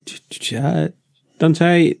much.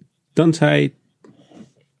 Dante,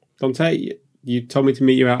 you told me to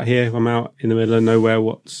meet you out here. I'm out in the middle of nowhere.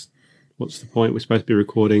 What's the point? We're supposed to be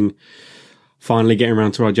recording, finally getting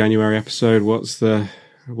around to our January episode. What are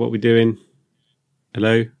we doing?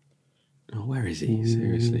 Hello? Oh, where is he?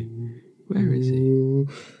 Seriously. Where is he?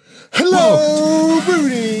 Hello,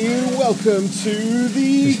 Rudy. Welcome to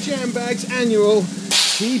the Jambags annual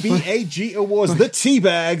TBAG Awards. The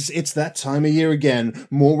T-Bags. It's that time of year again.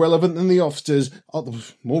 More relevant than the Oscars.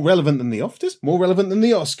 More relevant than the Oscars? More relevant than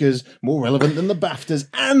the Oscars. More relevant than the BAFTAs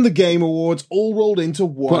and the Game Awards, all rolled into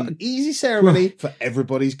one easy ceremony for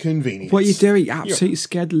everybody's convenience. What are you doing? Absolutely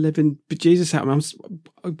scared the living bejesus out of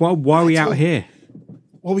me. Why are we out here?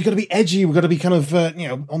 Well, we've got to be edgy. We've got to be kind of,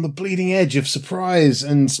 on the bleeding edge of surprise.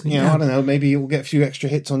 And, I don't know, maybe you'll get a few extra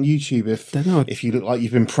hits on YouTube if you look like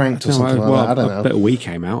you've been pranked or something like that. I don't know. I bet We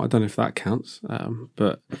came out. I don't know if that counts.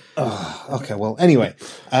 Okay, well, anyway.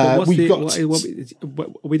 What are we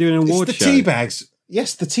doing an award show? It's the T-Bags.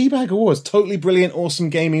 Yes, the T-Bag Awards. Totally brilliant,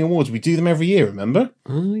 awesome gaming awards. We do them every year, remember?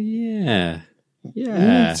 Oh, yeah.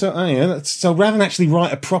 Yeah. So rather than actually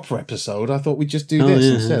write a proper episode, I thought we'd just do this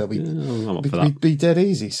instead. We'd be dead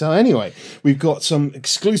easy. So anyway, we've got some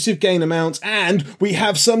exclusive game amounts and we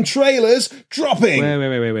have some trailers dropping.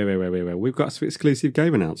 Wait. We've got some exclusive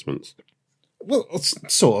game announcements. Well,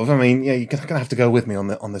 sort of. I mean, you're going to have to go with me on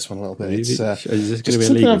this one a little bit. Is this going to be a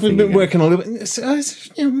something legal I've been thing working on a little bit. It's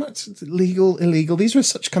legal, illegal. These are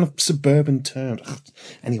such kind of suburban terms.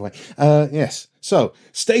 Anyway, yes. So,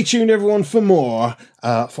 stay tuned, everyone, for more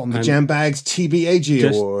from the Jambags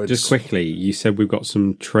TBAG Awards. Just quickly, you said we've got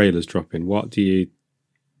some trailers dropping. What do you...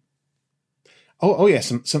 Oh yeah,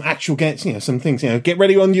 some actual games, some things. Get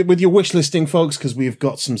ready with your wish listing, folks, because we've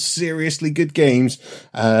got some seriously good games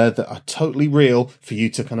that are totally real for you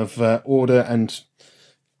to kind of order and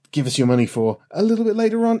give us your money for a little bit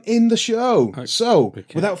later on in the show. Okay. So,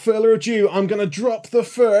 without further ado, I'm going to drop the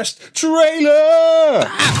first trailer.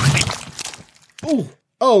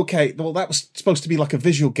 Okay. Well, that was supposed to be like a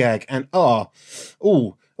visual gag, and that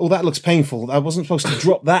looks painful. I wasn't supposed to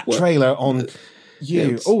drop that trailer on.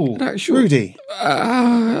 Rudy.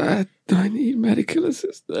 I need medical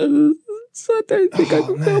assistance. I don't think I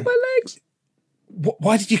can feel my legs.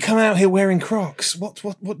 Why did you come out here wearing Crocs? What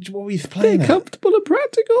were you playing? They're comfortable and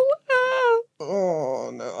practical.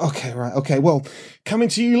 Oh no. Okay, right. Okay. Well, coming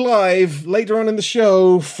to you live later on in the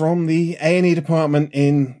show from the A&E department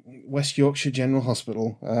in West Yorkshire General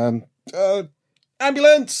Hospital.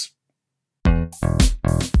 Ambulance.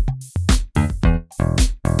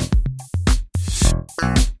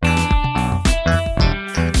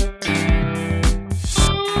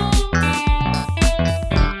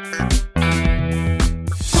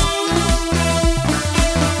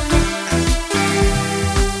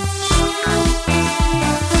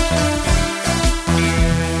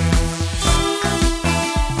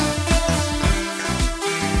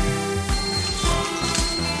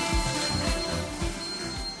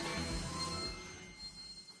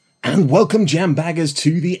 And welcome, Jambaggers,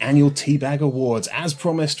 to the annual T-Bag Awards, as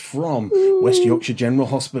promised from West Yorkshire General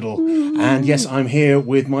Hospital. And yes, I'm here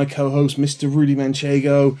with my co-host, Mr. Rudy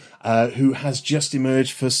Manchego, who has just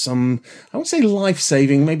emerged for some, I would say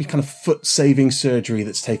life-saving, maybe kind of foot-saving surgery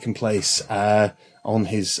that's taken place on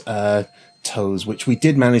his toes, which we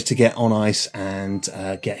did manage to get on ice and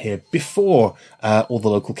get here before all the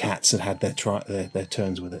local cats had their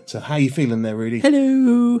turns with it. So how are you feeling there, Rudy?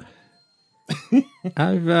 Hello.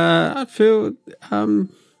 I feel I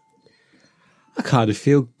kind of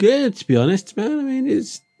feel good, to be honest, man. I mean,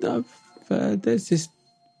 there's this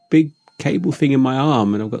big cable thing in my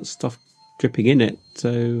arm, and I've got stuff dripping in it, so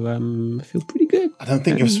I feel pretty good. I don't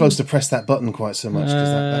think you're supposed to press that button quite so much because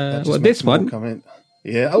that just makes this one come in.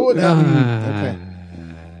 Yeah. Oh, okay.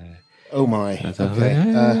 Oh my.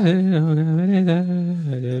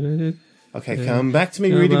 Okay. Okay, come back to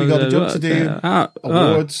me, Rudy. We got a job to do.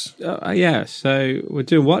 Awards. Yeah. So we're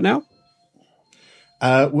doing what now?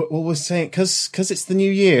 We're saying because it's the new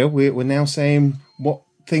year. We're now saying what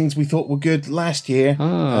things we thought were good last year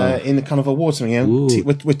in the kind of awards. We're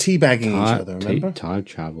teabagging each other. Remember? Time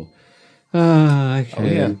travel. Okay. Oh,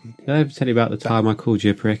 yeah. Did I ever tell you about the time I called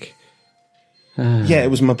you a prick? Yeah, it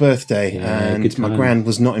was my birthday, and my gran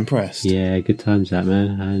was not impressed. Yeah, good times that,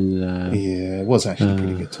 man. And yeah, it was actually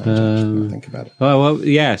pretty good times. When I think about it. Oh well,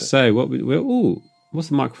 yeah. So what's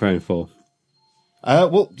the microphone for?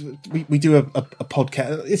 Well, we do a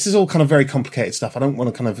podcast. This is all kind of very complicated stuff. I don't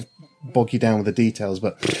want to kind of bog you down with the details,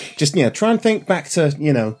 but just try and think back to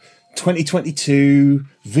 2022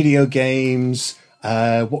 video games.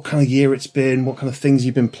 What kind of year it's been, what kind of things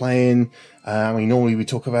you've been playing, Normally we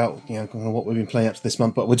talk about what we've been playing up to this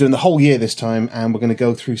month, but we're doing the whole year this time, and we're going to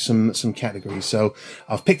go through some categories. So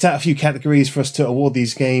I've picked out a few categories for us to award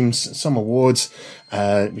these games, some awards,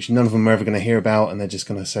 which none of them are ever going to hear about, and they're just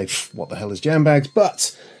going to say, "What the hell is Jambags?"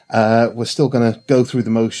 But we're still going to go through the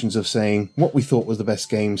motions of saying what we thought was the best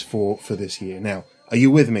games for this year. Now, are you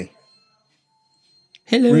with me?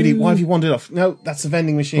 Hello. Rudy, why have you wandered off? No, that's the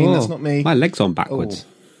vending machine. That's not me. My leg's on backwards.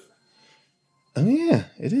 Oh yeah,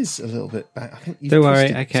 it is a little bit back. I think you've Don't worry.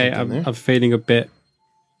 twisted Okay, something there. I'm feeling a bit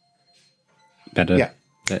better. Yeah.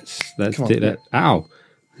 Let's Come do on, that. Ow!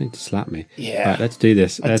 I need to slap me. Yeah. Right, let's do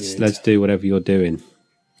this. Let's do whatever you're doing.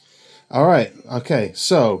 All right. Okay.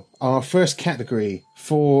 So our first category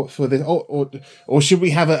for this, or should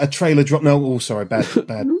we have a trailer drop? No. Oh, sorry. Bad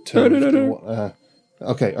term. No.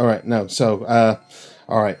 Okay. All right. No. So,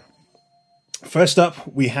 all right. First up,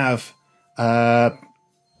 we have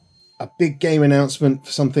a big game announcement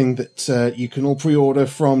for something that you can all pre-order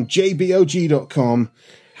from jbog.com.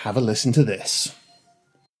 Have a listen to this.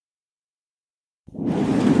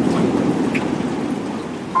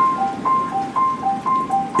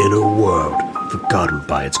 In a world forgotten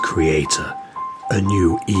by its creator, a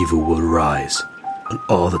new evil will rise, and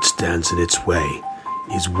all that stands in its way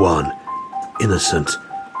is one innocent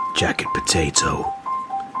jacket potato.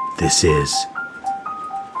 This is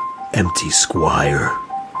Empty Squire.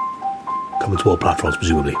 Coming to all platforms,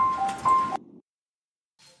 presumably.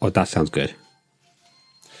 Oh, that sounds good.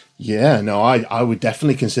 Yeah, no, I would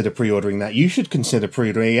definitely consider pre-ordering that. You should consider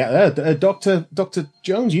pre-ordering. Dr.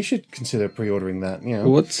 Jones, you should consider pre-ordering that. You know,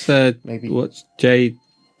 What's jbog.com?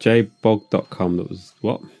 That was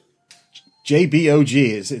what?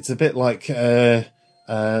 JBOG. It's a bit like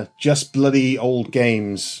just bloody old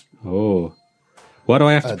games. Oh, why do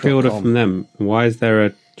I have to pre-order .com. from them? Why is there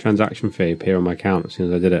a transaction fee appear on my account as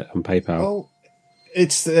soon as I did it on PayPal? Well,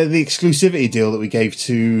 it's the exclusivity deal that we gave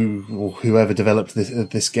to whoever developed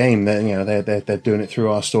this game. They're doing it through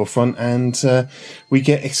our storefront, and we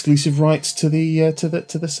get exclusive rights to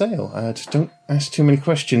the sale. Just don't ask too many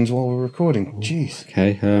questions while we're recording. Jeez.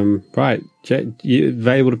 Okay. Right. You're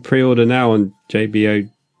available to pre-order now on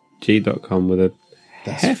jbog.com with a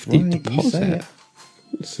hefty right, you say deposit. it.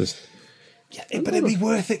 It's just. Yeah, but it'd be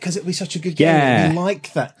worth it because it'd be such a good game. Yeah. It'd be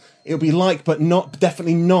like that. It'll be like, but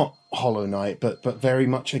definitely not Hollow Knight, but very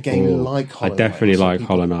much a game like Hollow I Knight. definitely So like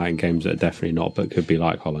people- Hollow Knight and games that are definitely not, but could be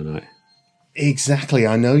like Hollow Knight. Exactly,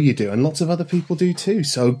 I know you do, and lots of other people do too.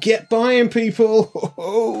 So get buying, people.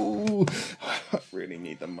 Oh, I really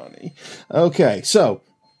need the money. Okay, so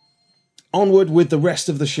onward with the rest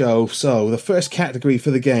of the show. So the first category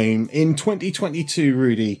for the game in 2022,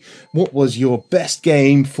 Rudy, what was your best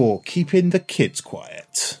game for keeping the kids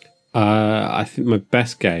quiet? I think my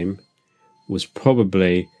best game was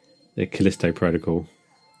probably the Callisto Protocol.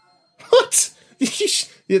 What?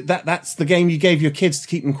 That's the game you gave your kids to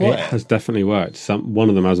keep them quiet? It has definitely worked. One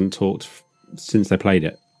of them hasn't talked since they played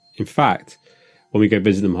it. In fact, when we go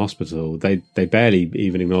visit them in hospital, they barely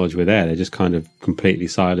even acknowledge we're there. They're just kind of completely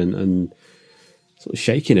silent and sort of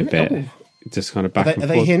shaking a bit. Just kind of back and forth.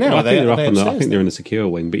 Are they here now? Well, I think they're Are up they on the. I upstairs think they're then? in the secure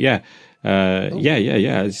wing. But yeah.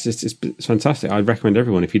 Yeah. It's fantastic. I'd recommend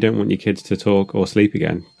everyone, if you don't want your kids to talk or sleep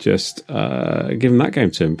again, just give them that game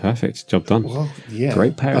to them. Perfect. Job done. Well, yeah.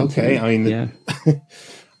 Great parenting. Okay, I mean, yeah.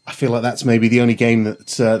 I feel like that's maybe the only game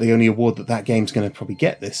that's the only award that game's going to probably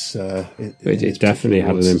get this. It definitely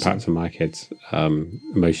had an impact on my kids,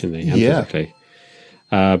 emotionally and Yeah. physically.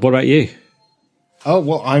 What about you? Oh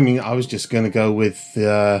well, I mean, I was just going to go with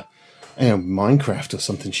Minecraft or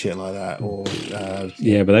something shit like that, or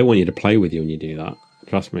Yeah, but they want you to play with you when you do that.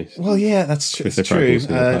 Trust me. well, yeah, that's If it's they're true.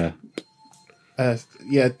 single player.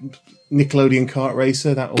 Yeah, Nickelodeon Kart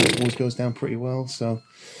Racer, that always goes down pretty well. So,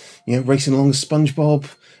 racing along with SpongeBob,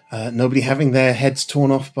 nobody having their heads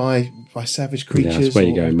torn off by savage creatures. that's where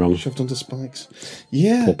you're or going wrong. Shoved onto spikes.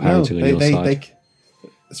 Yeah, Poor parenting on your side.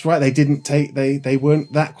 That's right. They didn't take. They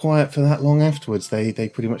weren't that quiet for that long afterwards. They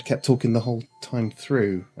pretty much kept talking the whole time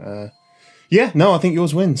through. Yeah, no, I think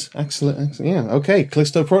yours wins. Excellent. Yeah, okay.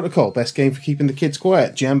 Callisto Protocol, best game for keeping the kids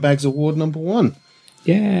quiet. Jambags Award #1.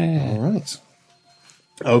 Yeah. All right.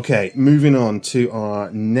 Okay, moving on to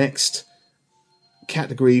our next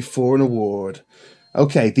category for an award.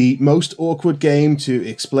 Okay, the most awkward game to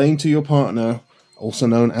explain to your partner, also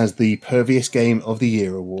known as the Pervious Game of the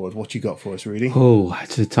Year award. What you got for us, Rudy? Oh,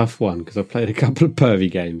 it's a tough one because I've played a couple of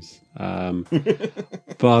pervy games.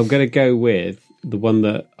 But I'm going to go with the one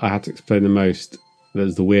that I had to explain the most. That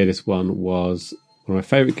was the weirdest one. Was one of my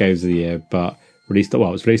favourite games of the year, but it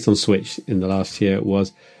was released on Switch in the last year. It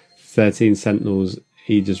was 13 Sentinels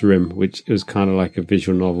Aegis Rim, which was kind of like a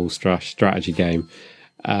visual novel strategy game.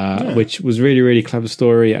 which was really, really clever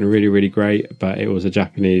story and really, really great. But it was a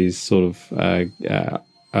Japanese sort of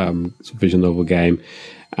visual novel game,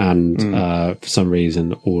 and for some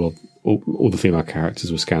reason, all the female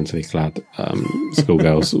characters were scantily clad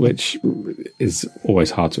schoolgirls, which is always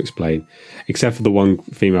hard to explain, except for the one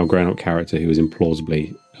female grown-up character who was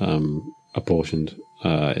implausibly apportioned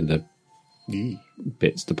in the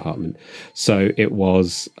bits department. So it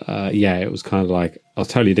was, it was kind of like, I was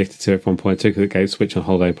totally addicted to it at one point. Took the game, Switch on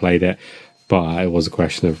holiday, played it, but it was a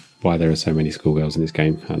question of why there are so many schoolgirls in this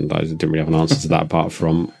game, and I didn't really have an answer to that apart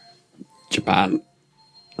from Japan.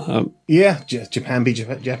 Japan be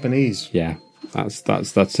Japanese. Yeah,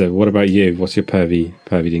 that's it. What about you? What's your pervy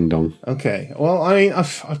ding dong? Okay, well, I mean, I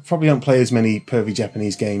probably don't play as many pervy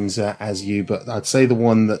Japanese games as you, but I'd say the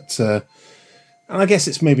one that, and I guess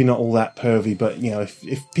it's maybe not all that pervy, but you know,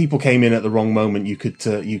 if people came in at the wrong moment, you could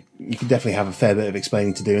definitely have a fair bit of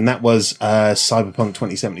explaining to do, and that was Cyberpunk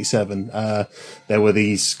 2077. There were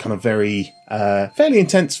these kind of very fairly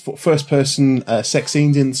intense first-person sex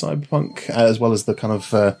scenes in Cyberpunk, as well as the kind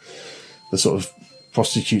of the sort of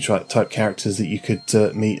prostitute type characters that you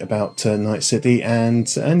could meet about Night City,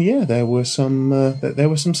 and yeah, there were some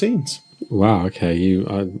scenes. Wow. Okay.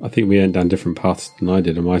 I think we went down different paths than I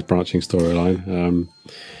did in my branching storyline.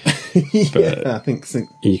 Yeah, I think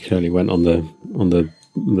you clearly went on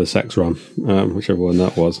the sex run, whichever one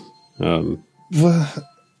that was. Well,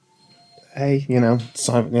 hey,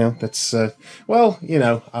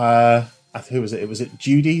 that's who was it? Was it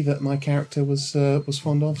Judy that my character was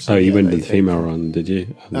fond of? So, you went the female run, did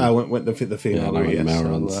you? I went the female run. Yeah, the male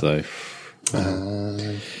run. So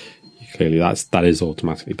clearly, that is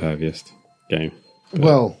automatically perviest game. But,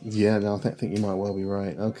 well, yeah, no, I think you might well be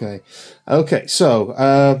right. Okay. So,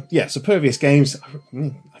 so pervious games.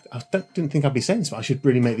 I didn't think I'd be saying this, but I should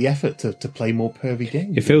really make the effort to play more pervy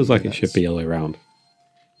games. It feels like it should be all the way around.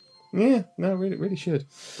 Yeah, no, really should.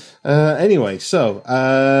 Anyway, so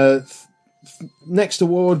next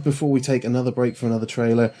award before we take another break for another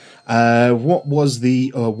trailer. What was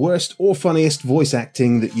the worst or funniest voice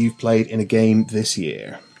acting that you've played in a game this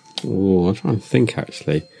year? Oh, I'm trying to think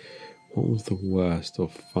actually. What was the worst or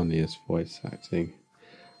funniest voice acting?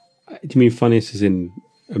 Do you mean funniest as in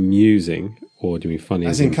amusing, or do you mean funny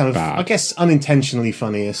as in kind bad? Of, I guess, unintentionally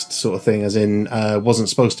funniest sort of thing, as in wasn't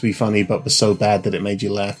supposed to be funny but was so bad that it made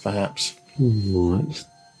you laugh, perhaps? That's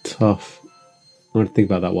tough. I want to think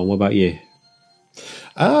about that one. What about you?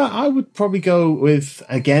 I would probably go with,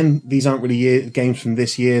 again, these aren't really games from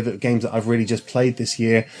this year, games that I've really just played this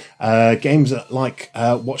year. Games that, like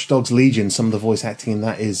Watch Dogs Legion, some of the voice acting in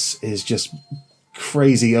that is just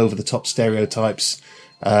crazy over the top stereotypes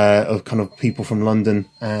of kind of people from London,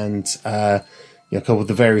 and coupled with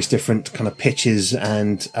the various different kind of pitches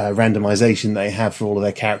and randomization they have for all of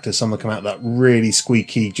their characters. Some of them come out that really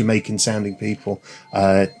squeaky Jamaican sounding people.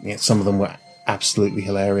 Some of them were absolutely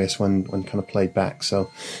hilarious when kind of played back.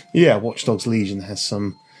 So yeah, Watch Dogs Legion has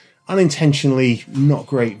some unintentionally not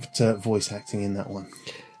great voice acting in that one.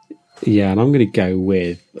 Yeah, and I'm going to go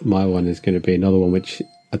with my one is going to be another one which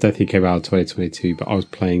I don't think came out in 2022, but I was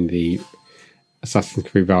playing the Assassin's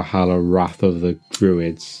Creed Valhalla Wrath of the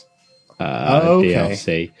Druids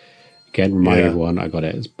DLC. Again, reminding everyone I got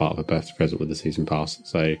it as part of a birthday present with the season pass.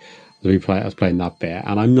 So I was playing that bit,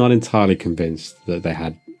 and I'm not entirely convinced that they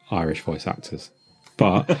had Irish voice actors,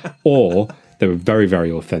 or they were very,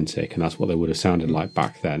 very authentic, and that's what they would have sounded like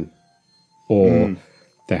back then, or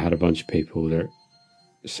they had a bunch of people that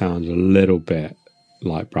sound a little bit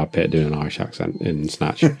like Brad Pitt doing an Irish accent in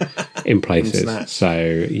Snatch in places.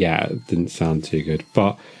 So yeah, it didn't sound too good.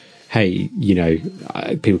 But hey,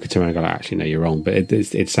 people could turn around and go, actually, no, you're wrong. But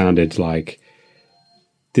it sounded like,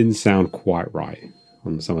 didn't sound quite right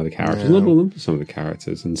on some of the characters. Not all of them, but some of the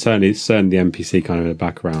characters. And certainly the NPC kind of in the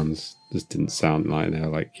backgrounds just didn't sound like they're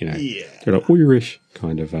like, they're like Irish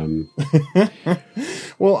kind of.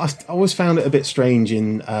 Well, I always found it a bit strange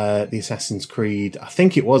in the Assassin's Creed, I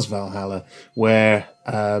think it was Valhalla, where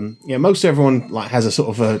most everyone like has a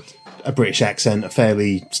sort of a British accent, a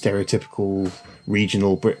fairly stereotypical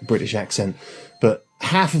regional British accent, but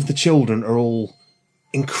half of the children are all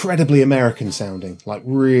incredibly American sounding, like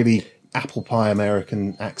really apple pie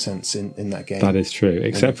American accents in that game. That is true,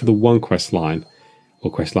 except for the one quest line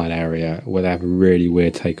area where they have a really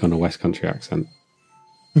weird take on a West Country accent.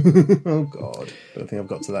 Oh God, I don't think I've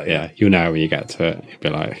got to that yet. Yeah, you'll know when you get to it. You'll be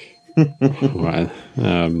like, right.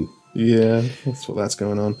 Yeah, that's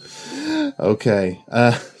going on. Okay,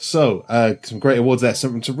 so some great awards there.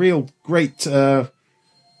 Some real great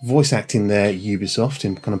voice acting there, Ubisoft,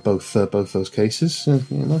 in kind of both those cases.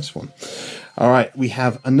 Nice one. All right, we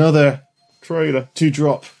have another trailer to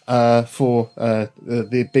drop for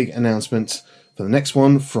the big announcement for the next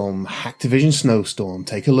one from Hacktivision Snowstorm.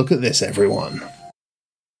 Take a look at this, everyone.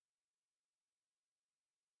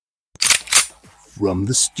 From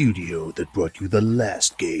the studio that brought you the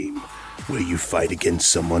last game, where you fight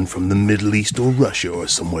against someone from the Middle East or Russia or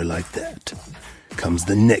somewhere like that, comes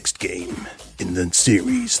the next game in the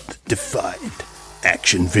series that defined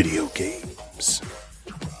action video games.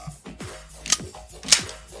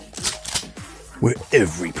 Where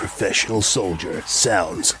every professional soldier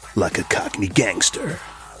sounds like a Cockney gangster.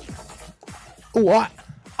 What?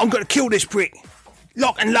 I'm gonna kill this prick!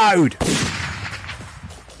 Lock and load!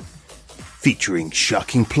 Featuring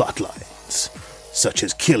shocking plotlines, such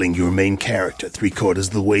as killing your main character 3/4 of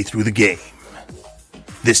the way through the game.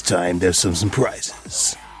 This time there's some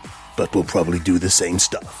surprises, but we'll probably do the same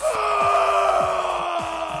stuff.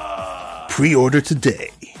 Pre-order today.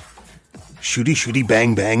 Shooty Shooty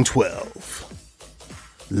Bang Bang 12.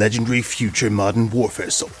 Legendary future modern warfare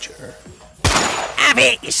soldier. Have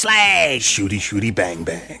it, you slag! Shooty Shooty Bang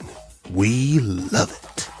Bang. We love it.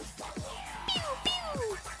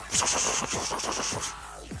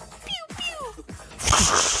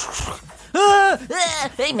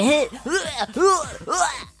 I'm hit.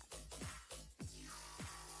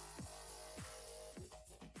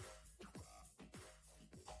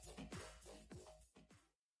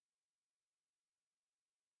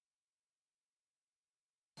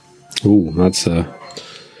 Ooh, that's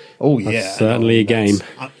certainly a game.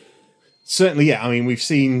 Certainly, yeah. I mean, we've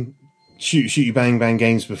seen shooty bang bang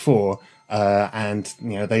games before, and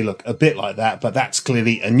they look a bit like that. But that's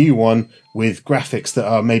clearly a new one with graphics that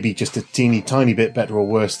are maybe just a teeny tiny bit better or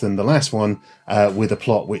worse than the last one, with a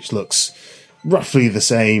plot which looks roughly the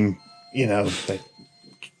same. They're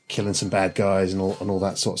killing some bad guys and all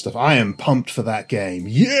that sort of stuff. I am pumped for that game.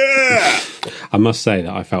 Yeah. I must say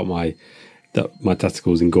that I felt my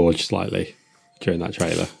testicles engorged slightly during that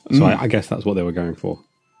trailer. So I guess that's what they were going for.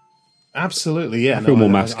 Absolutely, yeah. I feel more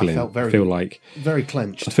masculine. I feel like very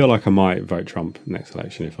clenched. I feel like I might vote Trump next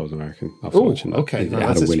election if I was American. After watching that. Okay. It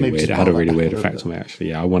had a really weird effect on me, actually.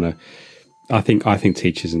 Yeah, I think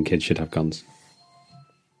teachers and kids should have guns.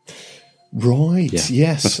 Right. Yeah.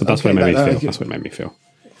 Yes. That's what it made me feel. That's what it made me feel.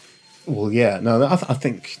 Well, yeah. No, I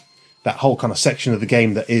think that whole kind of section of the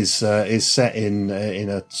game that is set in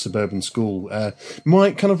a suburban school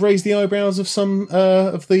might kind of raise the eyebrows of some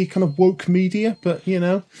of the kind of woke media, but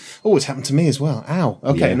it's happened to me as well. Ow.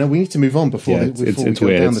 Okay, yeah. No, we need to move on before we it's go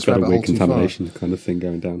weird. down It's this got a rabbit weird hole too far. contamination kind of thing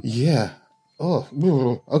going down. Yeah.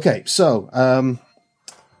 Oh. Okay. So,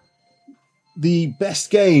 the best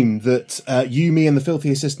game that you, me, and the Filthy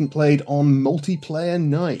Assistant played on multiplayer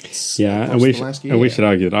nights. Yeah, and we should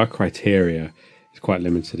argue that our criteria is quite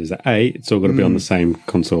limited. Is that A, it's all got to be on the same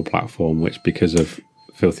console platform, which because of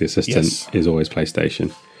Filthy Assistant is always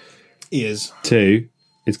PlayStation. Is 2,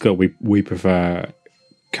 it's got we prefer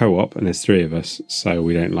co-op, and there's 3 of us, so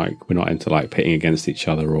we're not into pitting against each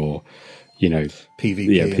other or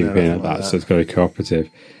PvP. Yeah, PvP and that. So it's got to be cooperative.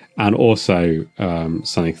 And also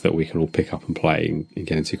something that we can all pick up and play and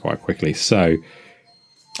get into quite quickly. So,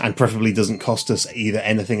 and preferably doesn't cost us either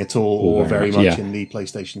anything at all or very much in the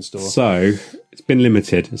PlayStation Store. So it's been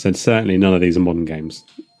limited. So certainly none of these are modern games.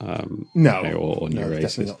 No, or new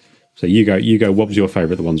releases. Definitely not. So you go. What was your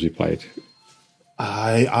favourite? The ones we played.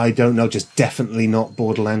 I don't know. Just definitely not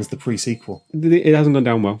Borderlands the pre-sequel. It hasn't gone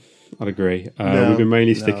down well. I'd agree. We've been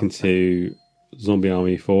mainly sticking to Zombie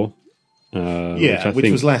Army 4. Which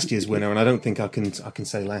was last year's winner, and I don't think I can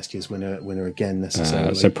say last year's winner again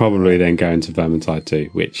necessarily. So probably then going to Vermintide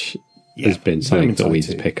 2, which has been something that we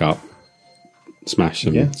just pick up, smash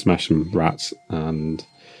some rats, and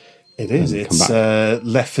it is. It's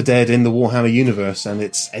Left 4 Dead in the Warhammer universe, and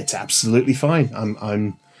it's absolutely fine.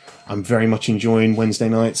 I'm very much enjoying Wednesday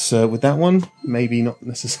nights with that one. Maybe not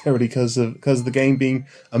necessarily because of the game being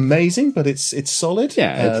amazing, but it's solid.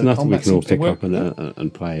 Yeah, it's nothing we can all pick up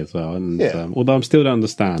and play as well. And although I still don't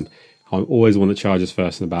understand, I always want to charge us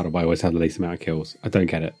first in the battle, but I always have the least amount of kills. I don't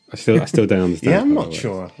get it. I still don't understand. Yeah, I'm not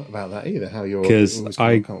sure about that either. How you're because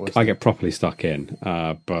I get properly stuck in,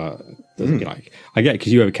 but I get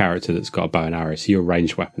because you have a character that's got a bow and arrow, so your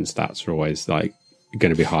ranged weapon stats are always going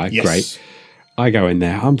to be high. Yes. Great. I go in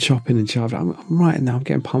there, I'm chopping and charging. I'm right in there, I'm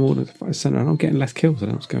getting pummeled at the center, and I'm getting less kills. I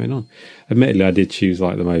don't know what's going on. Admittedly, I did choose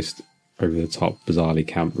the most over the top, bizarrely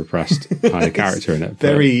camp repressed kind of character in it.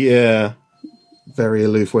 Very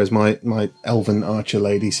aloof. Whereas my elven archer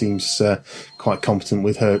lady seems quite competent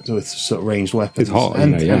with sort of ranged weapons. It's hot,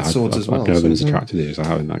 and swords as well. I've never been as attracted as I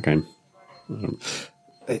have in that game.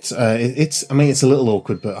 it's I mean, it's a little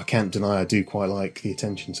awkward, but I can't deny I do quite like the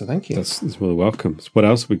attention. So thank you. That's more than welcome. So what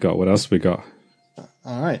else we got?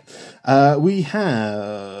 All right. We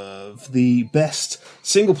have the best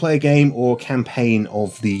single-player game or campaign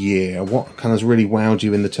of the year. What kind of really wowed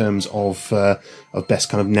you in the terms of best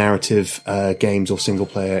kind of narrative games or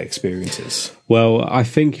single-player experiences? Well, I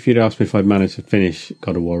think if you'd asked me if I'd managed to finish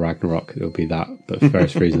God of War Ragnarok, it would be that. But for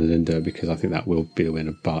various reasons, I didn't do it because I think that will be the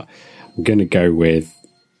winner. But I'm going to go with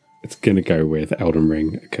Elden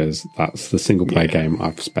Ring because that's the single-player game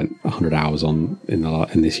I've spent 100 hours on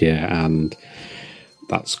in this year, and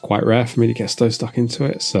that's quite rare for me to get so stuck into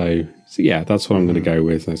it. So yeah, that's what I'm going to go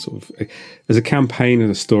with. There's a campaign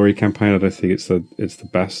and a story campaign. I don't think it's the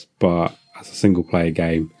best, but as a single player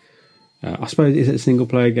game, I suppose, is it a single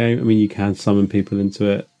player game? I mean, you can summon people into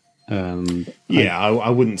it. I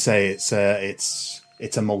wouldn't say it's a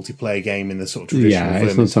multiplayer game in the sort of traditional. Yeah,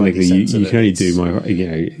 it's not something that you can only do.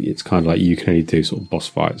 It's kind of like you can only do sort of boss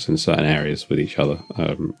fights in certain areas with each other.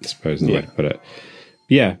 I suppose is the way to put it.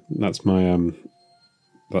 Yeah, that's my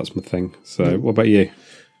thing. So, what about you?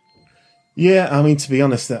 Yeah, I mean, to be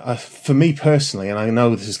honest, for me personally, and I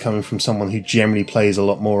know this is coming from someone who generally plays a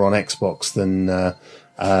lot more on Xbox than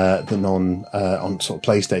on sort of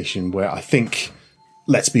PlayStation, where I think,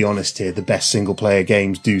 let's be honest here, the best single player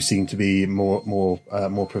games do seem to be more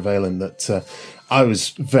prevalent. That I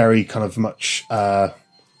was very kind of much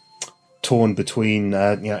torn between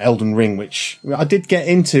Elden Ring, which I did get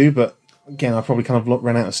into, but again, I probably kind of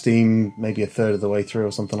ran out of steam maybe a third of the way through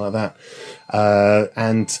or something like that.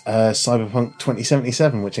 And Cyberpunk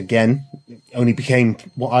 2077, which again only became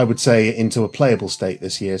what I would say into a playable state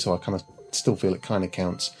this year. So I kind of still feel it kind of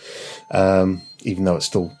counts, even though it's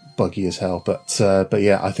still buggy as hell. But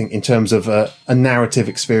yeah, I think in terms of a narrative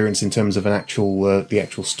experience, in terms of the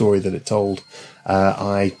actual story that it told,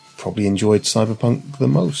 I probably enjoyed Cyberpunk the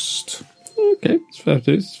most. Okay, it's fair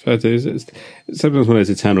to do. It's sometimes one of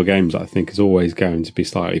those eternal games that I think is always going to be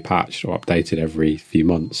slightly patched or updated every few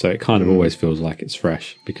months. So it kind of always feels like it's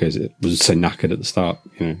fresh because it was so knackered at the start.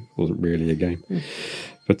 It wasn't really a game.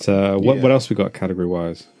 But what else we got category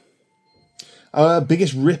wise?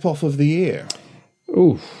 Biggest rip off of the year.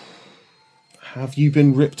 Ooh, have you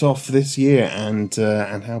been ripped off this year, and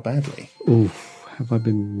how badly? Ooh, have I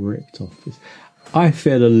been ripped off? I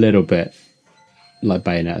feel a little bit like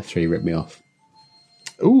Bayonetta 3 ripped me off.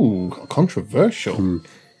 Ooh, controversial.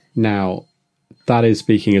 Now, that is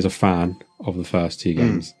speaking as a fan of the first two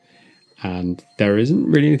games, and there isn't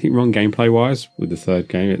really anything wrong gameplay-wise with the third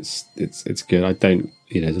game. It's good. I don't,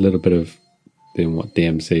 there's a little bit of doing what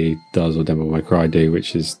DMC does or Devil May Cry do,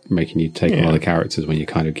 which is making you take on other characters when you're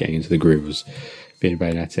kind of getting into the groove of being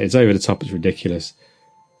Bayonetta. It's over the top. It's ridiculous.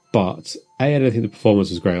 But I don't think the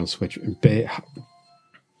performance was great on Switch. And B,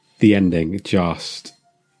 the ending just,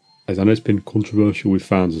 as I know it's been controversial with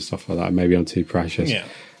fans and stuff like that, maybe I'm too precious,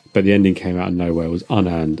 but the ending came out of nowhere, it was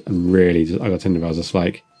unearned, and really I got to the end of it, I was just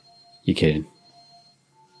like, you're kidding.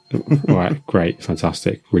 All right, great,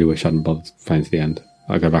 fantastic, really wish I hadn't bothered playing to the end.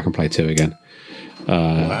 I'll go back and play 2 again.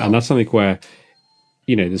 And that's something where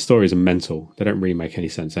the stories are mental, they don't really make any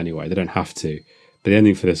sense anyway, they don't have to, but the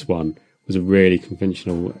ending for this one was a really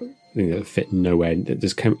conventional thing that fit nowhere. It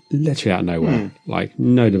just came literally out of nowhere. Like,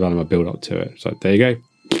 no development build up to it. So there you go.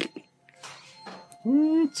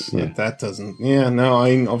 That doesn't... Yeah, no,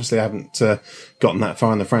 I obviously haven't gotten that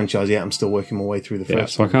far in the franchise yet. I'm still working my way through the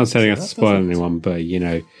first so I can't say anything to spoil anyone, but,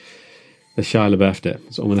 the Shia LaBeouf it.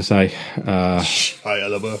 That's what I'm going to say.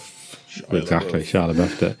 Shia LaBeouf. Exactly, Shia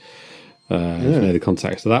LaBeouf it. If you know the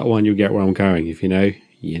context of that one, you'll get where I'm going. If you know,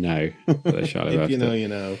 you know. If you know, you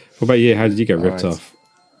know. What about you? How did you get ripped off?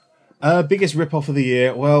 Biggest rip-off of the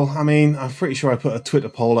year. Well, I mean, I'm pretty sure I put a Twitter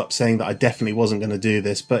poll up saying that I definitely wasn't going to do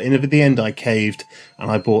this, but in the end I caved and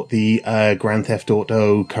I bought the Grand Theft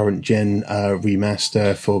Auto current gen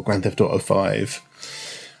remaster for Grand Theft Auto 5.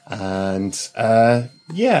 And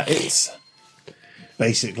it's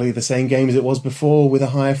basically the same game as it was before with a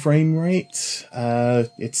higher frame rate.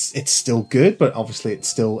 It's still good, but obviously it's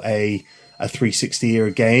still a 360 era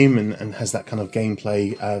game and has that kind of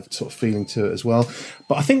gameplay sort of feeling to it as well.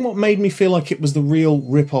 But I think what made me feel like it was the real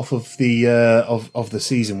rip-off of the of the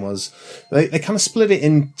season was they kind of split it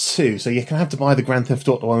in two. So you can have to buy the Grand Theft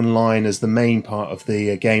Auto Online as the main part of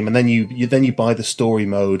the game, and then you buy the story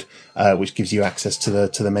mode, which gives you access to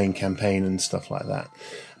the main campaign and stuff like that.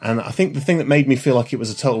 And I think the thing that made me feel like it was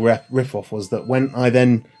a total rip-off was that when I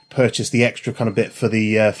then purchased the extra kind of bit for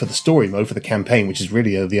the story mode, for the campaign, which is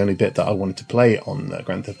really the only bit that I wanted to play on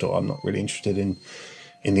Grand Theft Auto. I'm not really interested in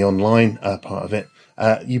the online part of it.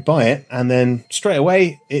 You buy it, and then straight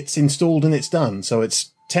away it's installed and it's done. So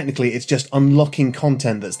it's technically it's just unlocking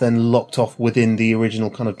content that's then locked off within the original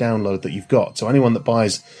kind of download that you've got. So anyone that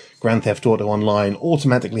buys Grand Theft Auto Online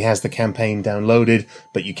automatically has the campaign downloaded,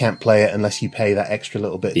 but you can't play it unless you pay that extra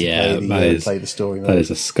little bit to play the story mode. That is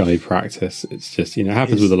a scummy practice. It's just, it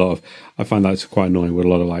happens with a lot of, I find that's quite annoying with a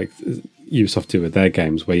lot of like Ubisoft do with their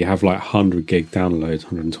games, where you have like 100 gig downloads,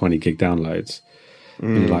 120 gig downloads,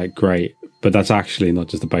 and you're like, great, but that's actually not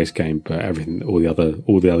just the base game, but everything, all the other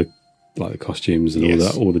like the costumes and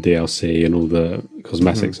all the DLC and all the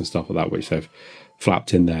cosmetics and stuff like that, which they've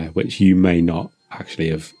flapped in there, which you may not actually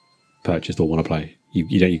have purchased or want to play.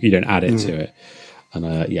 You don't add it to it, and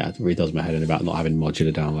it really does my head in about not having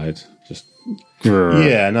modular downloads. Just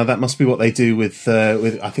no, that must be what they do with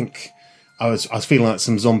I think I was feeling like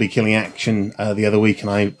some zombie killing action the other week,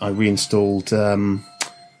 and I reinstalled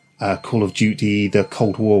Call of Duty, the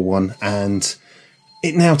Cold War one, and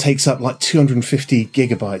it now takes up like 250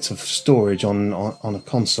 gigabytes of storage on a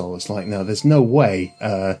console. It's like, no, there's no way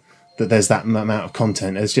that there's that amount of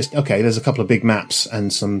content. It's just, okay, there's a couple of big maps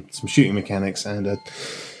and some shooting mechanics and a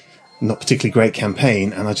not particularly great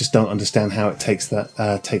campaign, and I just don't understand how it takes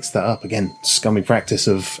that up. Again, scummy practice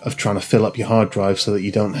of trying to fill up your hard drive so that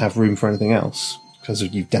you don't have room for anything else, because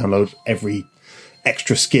you download every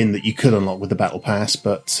extra skin that you could unlock with the Battle Pass,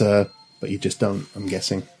 but you just don't, I'm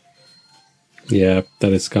guessing. Yeah,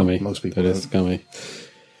 that is scummy. Most people That is scummy.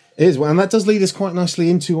 It is, and that does lead us quite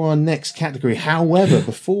nicely into our next category. However,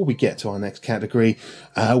 before we get to our next category,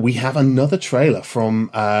 we have another trailer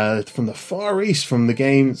from the Far East, from the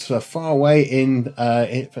game far away in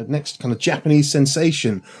for the next kind of Japanese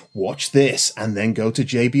sensation. Watch this, and then go to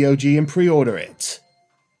JBOG and pre-order it.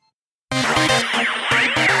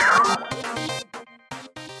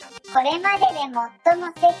 これまでで最も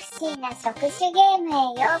セクシーな触手ゲームへ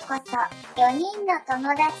ようこそ。4人の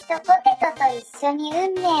友達とポテトと一緒に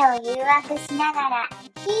運命を誘惑しながら、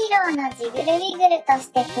ヒーローのジグルウィグルとし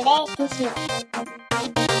てプレイぜひ。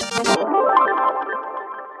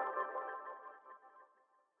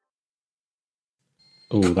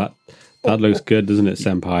Oh, that looks good, doesn't it,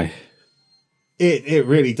 Senpai? It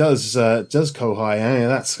really does Kohai.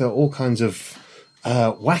 That's got all kinds of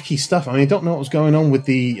wacky stuff. I mean, I don't know what was going on with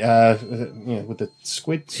the with the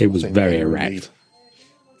squid. It was very erect.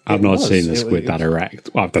 I've not seen the squid that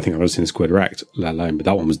erect. Well, I don't think I've ever seen a squid erect, let alone. But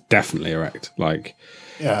that one was definitely erect. Like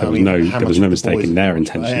there was no mistake in their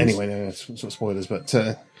intentions. Anyway, no, it's sort of spoilers, but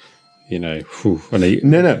no.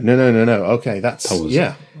 Okay, that was.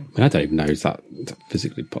 Yeah, I mean, I don't even know is that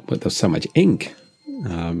physically, but there's so much ink.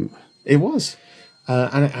 It was.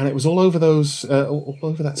 And it was all over all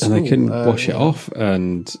over that school. And they couldn't wash it off,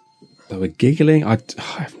 and they were giggling. I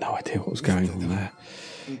have no idea what was going on there.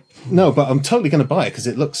 No, but I'm totally going to buy it because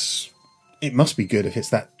it must be good if it's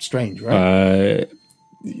that strange, right?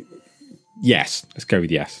 Yes. Let's go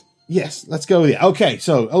with yes. Yes, let's go with it. Okay,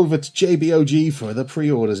 so over to JBOG for the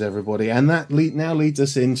pre-orders, everybody. And that now leads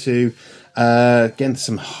us into, again,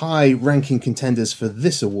 some high-ranking contenders for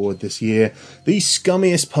this award this year. The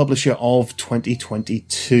scummiest publisher of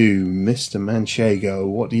 2022, Mr. Manchego.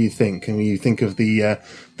 What do you think? Can you think of the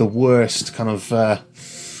worst kind of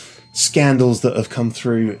scandals that have come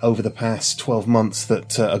through over the past 12 months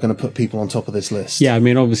that are going to put people on top of this list? Yeah, I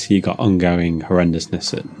mean, obviously you got ongoing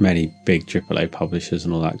horrendousness at many big AAA publishers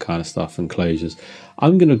and all that kind of stuff, and closures.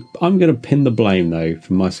 I'm gonna pin the blame though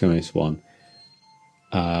for my scummiest one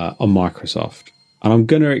on Microsoft, and I'm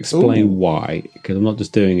gonna explain why, because I'm not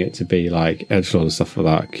just doing it to be like edgelord and stuff like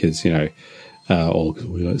that, because or because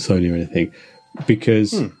we like Sony or anything,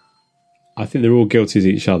 because. I think they're all guilty as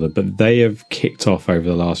each other, but they have kicked off over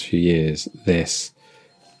the last few years this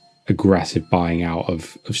aggressive buying out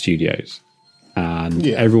of studios. And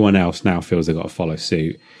everyone else now feels they've got to follow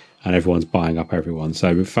suit, and everyone's buying up everyone.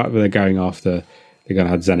 So the fact that they're going to have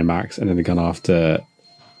ZeniMax, and then they're going after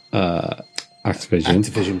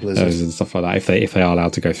Activision Blizzard and stuff like that, if they are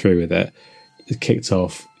allowed to go through with it, it kicked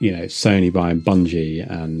off, Sony buying Bungie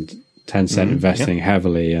and Tencent investing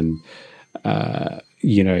heavily, and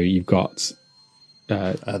you've got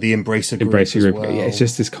the Embracer Group. Well. Yeah, it's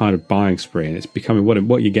just this kind of buying spree, and it's becoming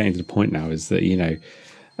what you're getting to the point now is that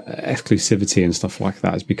exclusivity and stuff like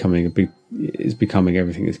that is becoming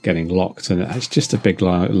everything is getting locked, and it's just a big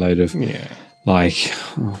load of like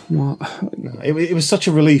what. No, it was such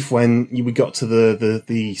a relief when we got to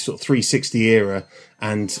the sort of 360 era,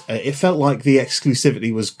 and it felt like the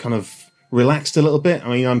exclusivity was kind of relaxed a little bit. I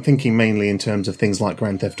mean, I'm thinking mainly in terms of things like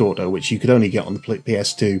Grand Theft Auto, which you could only get on the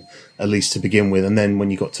PS2, at least to begin with. And then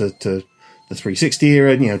when you got to the 360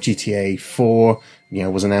 era, GTA 4,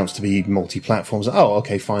 was announced to be multi-platforms. Oh,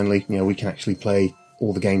 okay, finally, we can actually play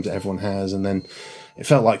all the games that everyone has. And then it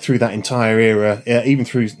felt like through that entire era, even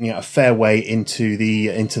through a fair way into the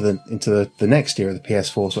next era, the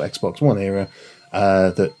PS4 or Xbox One era,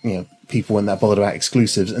 that people weren't that bothered about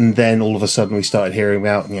exclusives, and then all of a sudden we started hearing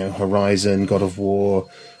about Horizon, God of War,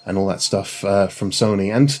 and all that stuff from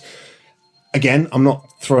Sony. And again, I'm not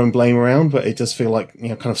throwing blame around, but it does feel like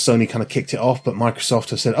kind of Sony kind of kicked it off, but Microsoft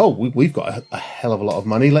have said, "Oh, we've got a hell of a lot of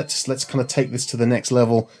money. Let's kind of take this to the next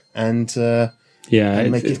level and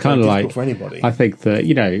make it's it kind of like for anybody." I think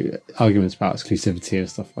that arguments about exclusivity and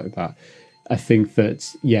stuff like that. I think that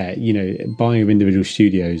buying of individual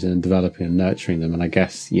studios and developing and nurturing them, and I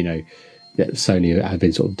guess Sony have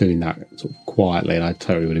been sort of doing that sort of quietly, and I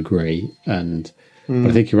totally would agree. But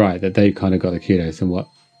I think you're right that they've kind of got the kudos, and what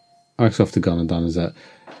Microsoft have gone and done is that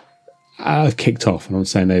I've kicked off, and I'm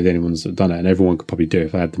saying they're the only ones that have done it, and everyone could probably do it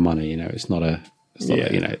if they had the money. It's not it's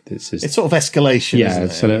sort of escalation. Yeah,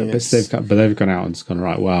 isn't it? But they've gone out and gone,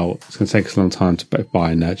 right, well, it's going to take us a long time to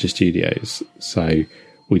buy and nurture studios, so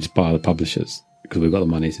we just buy the publishers because we've got the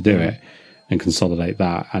money to do it and consolidate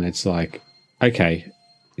that. And it's like, okay,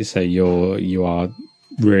 so you are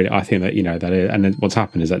really, I think that that is, and then what's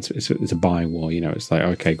happened is that it's a buying war. It's like,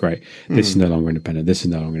 okay, great, this is no longer independent, this is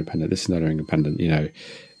no longer independent, this is no longer independent.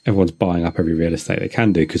 Everyone's buying up every real estate they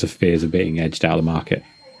can do because of fears of being edged out of the market.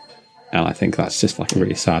 And I think that's just like a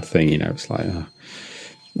really sad thing. It's like,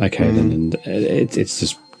 okay, then, and it's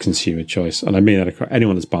just consumer choice. And I mean that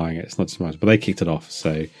anyone that's buying it, it's not just much, but they kicked it off.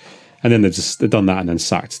 So, and then they've done that and then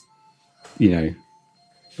sacked, the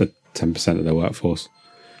 10% of their workforce.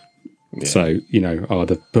 Yeah. So,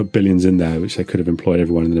 they put billions in there, which they could have employed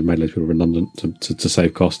everyone and then made loads of people redundant to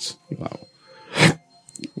save costs. Wow.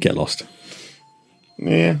 Get lost.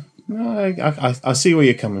 Yeah. No, I see where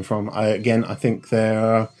you're coming from. I think there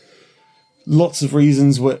are lots of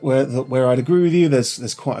reasons where I'd agree with you.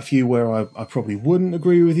 There's quite a few where I probably wouldn't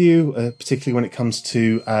agree with you, particularly when it comes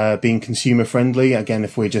to being consumer friendly. Again,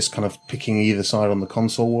 if we're just kind of picking either side on the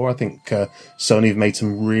console war, I think Sony have made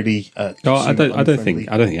some really. I don't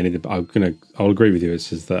think any of the. I'll agree with you. It's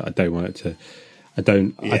just that I don't want it to. I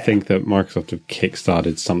don't. Yeah. I think that Microsoft have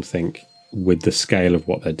kickstarted something with the scale of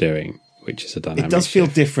what they're doing, which is a dynamic. It does feel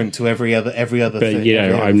different to every other but, thing.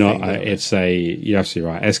 I'm not. You're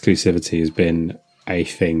absolutely right. Exclusivity has been a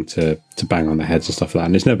thing to bang on the heads and stuff like that,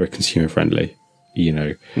 and it's never consumer friendly.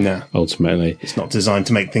 No. Ultimately, it's not designed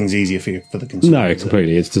to make things easier for the consumer. No,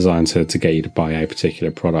 completely. It's designed to get you to buy a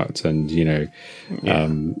particular product, and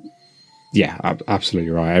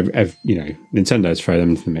absolutely right. Nintendo's throw them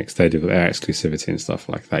into the mix. They do their exclusivity and stuff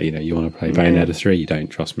like that. You want to play Bayonetta 3, you don't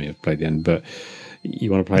trust me. I've played the end, but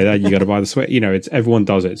you want to play that, you got to buy the Switch. It's everyone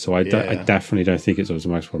does it, so I definitely don't think it's always the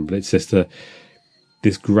most problem. But it's just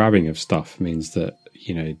this grabbing of stuff means that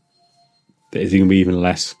there's going to be even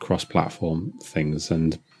less cross-platform things,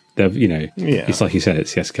 and it's like you said,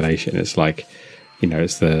 it's the escalation. It's like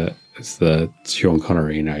it's the Sean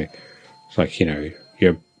Connery. It's like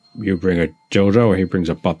you bring a dildo, or he brings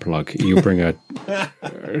a butt plug. You bring a.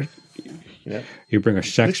 Yeah. You bring a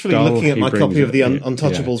sex doll. Literally looking at my copy of the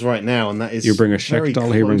Untouchables right now, and that is. You bring a sex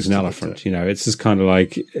doll, he brings an elephant. It's just kind of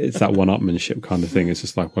like it's that one-upmanship kind of thing. It's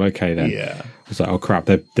just like, well, okay then. Yeah. It's like, oh crap,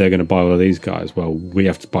 they're going to buy all of these guys. Well, we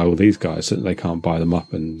have to buy all these guys, so they can't buy them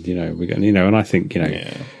up, and we're getting and I think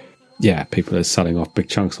people are selling off big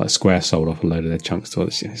chunks, like Square sold off a load of their chunks to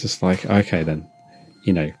others. It's just like, okay then,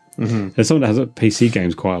 There's someone that has PC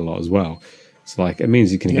games quite a lot as well. It's like, it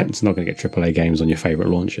means it's not going to get AAA games on your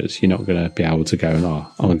favourite launchers. You're not going to be able to go and, I'm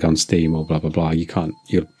going to go on Steam or blah, blah, blah. You can't,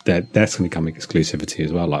 that's going to come with exclusivity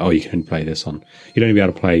as well. Like, you can play this on, you'd only be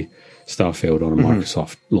able to play Starfield on a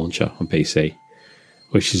Microsoft launcher on PC,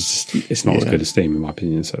 which is just, it's not as good as Steam in my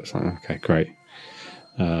opinion. So it's like, okay, great.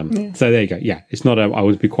 So there you go. Yeah, it's not, I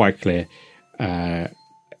would be quite clear.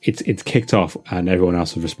 It's kicked off and everyone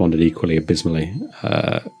else has responded equally abysmally,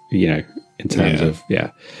 in terms of,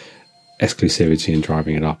 exclusivity and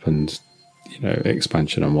driving it up, and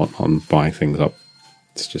expansion and whatnot, and buying things up.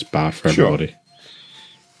 It's just bad for everybody.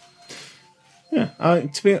 Yeah,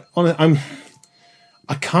 to be honest,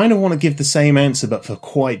 I kind of want to give the same answer, but for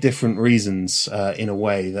quite different reasons. In a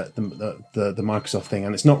way, that the Microsoft thing,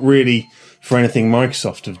 and it's not really for anything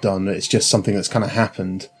Microsoft have done. It's just something that's kind of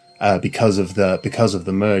happened because of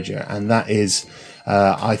the merger, and that is,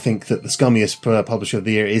 I think that the scummiest publisher of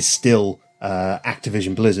the year is still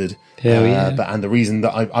Activision Blizzard. Hell yeah. And the reason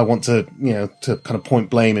that I want to, to kind of point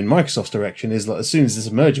blame in Microsoft's direction is that as soon as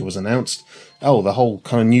this merger was announced, the whole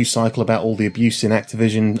kind of news cycle about all the abuse in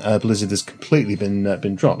Activision Blizzard has completely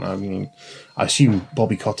been dropped. I mean, I assume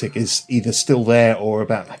Bobby Kotick is either still there or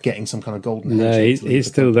about getting some kind of golden handshake. No, he's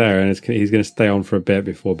still there, and he's going to stay on for a bit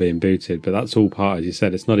before being booted. But that's all part, as you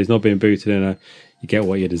said. He's not being booted in a you get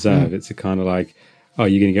what you deserve. It's a kind of like, you're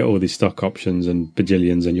going to get all these stock options and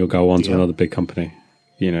bajillions, and you'll go on to another big company,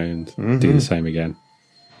 and do the same again.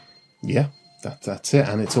 Yeah, that's it.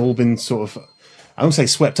 And it's all been sort of, I won't say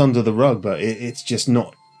swept under the rug, but it's just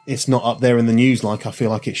not. It's not up there in the news like I feel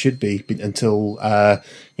like it should be until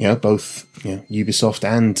both Ubisoft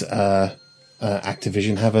and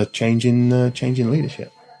Activision have a change in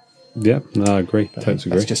leadership. Yeah, no, I agree. Totally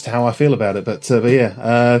agree. That's just how I feel about it. But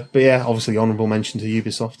yeah, obviously honourable mention to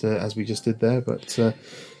Ubisoft as we just did there. But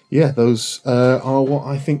those are what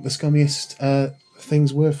I think the scummiest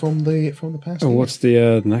things were from the past. What's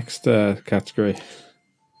the next category?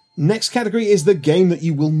 Next category is the game that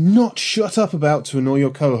you will not shut up about to annoy your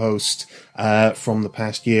co-host from the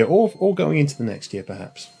past year or going into the next year,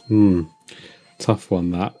 perhaps. Tough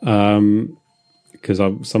one, that. Because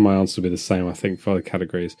some of my answers will be the same, I think, for other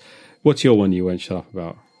categories. What's your one you won't shut up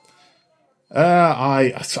about?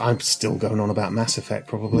 I'm still going on about Mass Effect,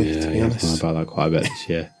 probably, to be honest. About that quite a bit this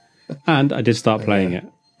year. And I did start playing it.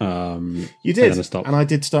 You did, and I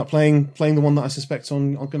did start playing the one that I suspect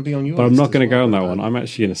I'm going to be on your. But I'm not going to go on that one. I'm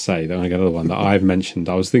actually going to say that I'm going to go to the one that I've mentioned.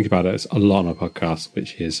 I was thinking about it a lot on a podcast,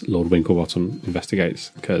 which is Lord Winklebottom Investigates,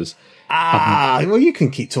 because well, you can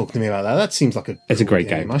keep talking to me about that. That seems like it's a great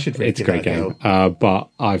game. I should. Really it's a great game. But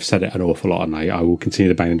I've said it an awful lot, and I will continue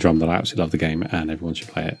to bang the drum that I absolutely love the game, and everyone should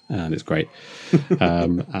play it, and it's great.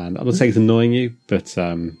 And I'm not saying it's annoying you, but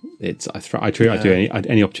I do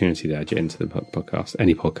any opportunity there. I get into the podcast,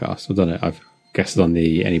 any podcast. I've done it. I've guested on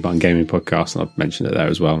the Any Button Gaming podcast, and I've mentioned it there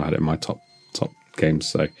as well. And I had it in my top games,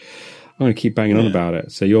 so I'm going to keep banging on about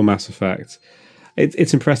it. So your Mass Effect,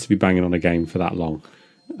 it's impressive to be banging on a game for that long.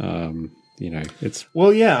 It's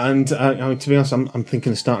and to be honest, I'm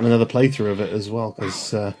thinking of starting another playthrough of it as well,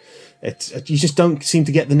 because you just don't seem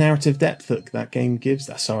to get the narrative depth that game gives.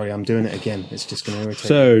 Sorry, I'm doing it again. It's just going to irritate.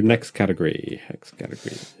 So next category.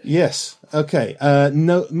 Yes. Okay.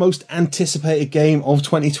 Most anticipated game of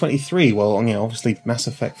 2023. Well, obviously Mass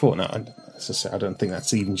Effect 4. No, I don't think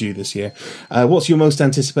that's even due this year. What's your most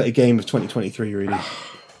anticipated game of 2023, Rudy?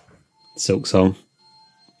 Silk Song.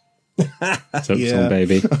 Silk Song,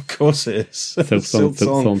 baby. Of course it is. Silk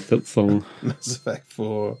Song. Mass Effect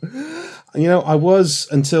 4. I was,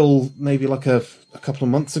 until maybe like a couple of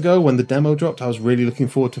months ago when the demo dropped, I was really looking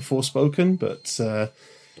forward to Forspoken, but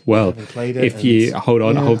well, I haven't played it. If you hold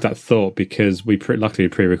that thought, because we luckily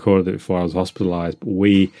pre-recorded it before I was hospitalised, but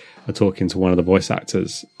we are talking to one of the voice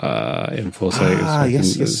actors in Forspoken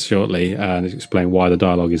yes. shortly, and explain why the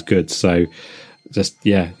dialogue is good. So just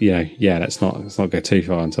let's not go too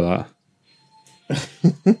far into that.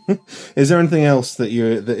 Is there anything else that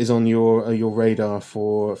is on your radar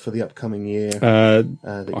for the upcoming year?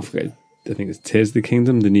 I forget. I think it's Tears of the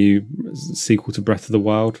Kingdom, the new sequel to Breath of the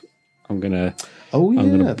Wild. I'm gonna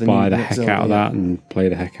buy the heck out of that and play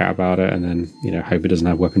the heck out about it, and then hope it doesn't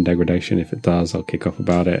have weapon degradation. If it does, I'll kick off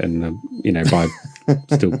about it, and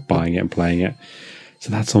still buying it and playing it. So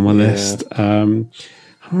that's on my list. I'm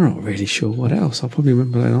not really sure what else. I'll probably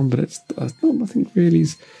remember later on, but it's not nothing really.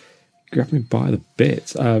 Grab me by the bit.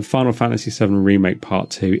 Final Fantasy VII Remake Part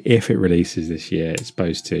 2, if it releases this year, it's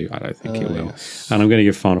supposed to. I don't think it will. Yes. And I'm going to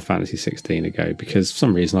give Final Fantasy 16 a go, because for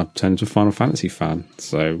some reason I've turned into a Final Fantasy fan.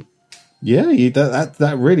 So yeah,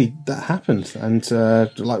 that really happened, and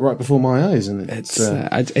like right before my eyes. And it's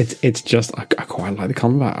just I quite like the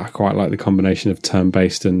combat. I quite like the combination of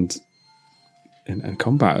turn-based and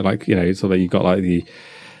combat. So that you got like the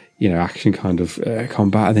action kind of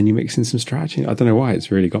combat, and then you mix in some strategy. I don't know why,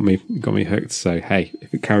 it's really got me hooked. So hey,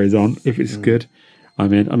 if it carries on, if it's good,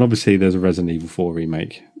 I'm in. And obviously there's a Resident Evil 4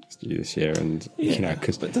 remake this year, and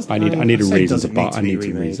because I need a reason to buy. I need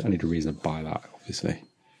a reason to buy that. Obviously,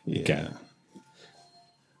 again.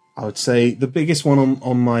 I would say the biggest one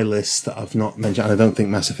on my list that I've not mentioned, and I don't think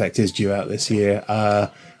Mass Effect is due out this year,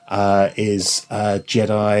 is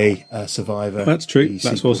Jedi Survivor. That's true.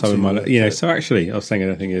 That's also in my list. So actually, I was saying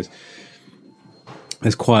the thing is,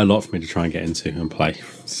 there's quite a lot for me to try and get into and play.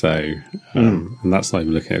 So, and that's not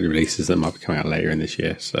even looking at the releases that might be coming out later in this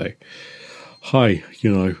year. So,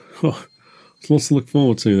 Lots to look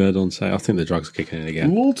forward to there, Dante. I think the drugs are kicking in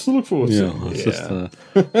again. Lots to look forward to. Yeah, it's just...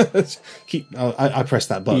 I pressed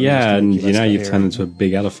that button. Yeah, and you've turned into a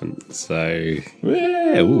big elephant, so...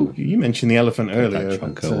 Yeah, ooh, you mentioned the elephant earlier. That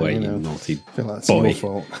trunk away, you naughty I feel that's boy. your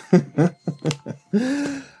fault.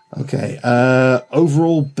 Okay,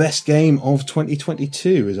 overall best game of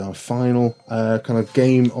 2022 is our final kind of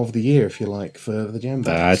game of the year, if you like, for the Jam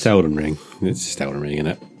Bags. It's Elden Ring. It's just Elden Ring, isn't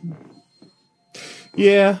it?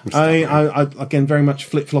 Yeah, I again very much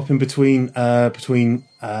flip-flopping between Cyberpunk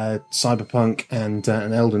and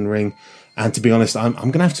Elden Ring. And to be honest, I'm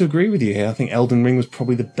going to have to agree with you here. I think Elden Ring was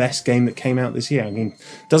probably the best game that came out this year. I mean,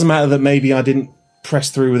 it doesn't matter that maybe I didn't press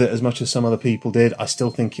through with it as much as some other people did. I still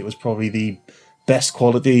think it was probably the best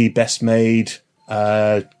quality, best made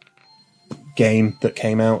game that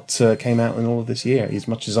came out in all of this year. As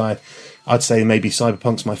much as I'd say maybe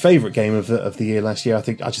Cyberpunk's my favourite game of the year last year, I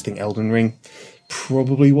just think Elden Ring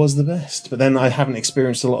probably was the best. But then I haven't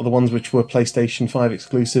experienced a lot of the ones which were PlayStation 5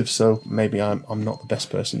 exclusives, so maybe I'm not the best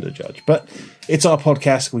person to judge. But it's our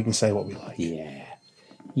podcast, we can say what we like.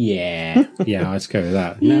 Yeah, let's go with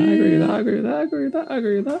that. No, I agree with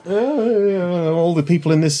that. All the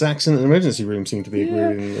people in this accident and emergency room seem to be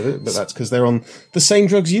agreeing with it, but that's because they're on the same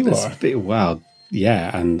drugs you are. Well,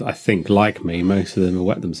 yeah, and I think, like me, most of them have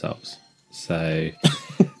wet themselves. So...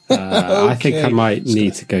 I think I might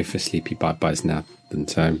need to go for sleepy bye-byes now. And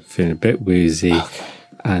so I'm feeling a bit woozy. Okay.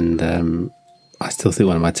 And I still think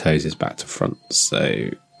one of my toes is back to front. So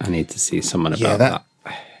I need to see someone about that.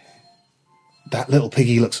 That little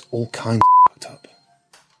piggy looks all kinds of fucked up.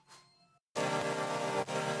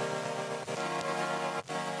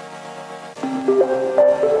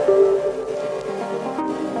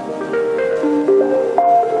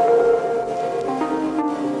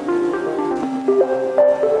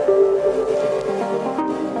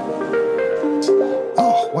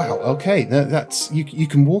 Okay, that's you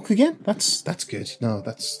can walk again. That's good. No,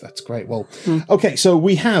 that's great. Well, okay, so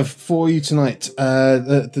we have for you tonight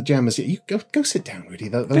the jammers. You go sit down, Rudy.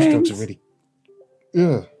 Those drugs are really.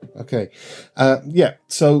 Ugh. Okay,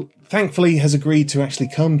 So thankfully, has agreed to actually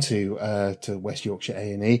come to West Yorkshire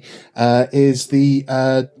A&E. Is the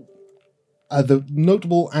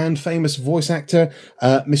notable and famous voice actor,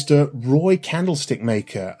 Mr. Roy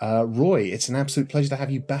Candlestickmaker. Roy, it's an absolute pleasure to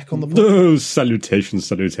have you back on the podcast. Oh, salutations,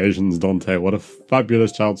 Dante. What a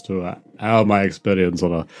fabulous chance to air my experience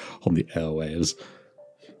on the airwaves.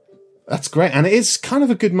 That's great, and it is kind of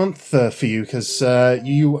a good month for you, because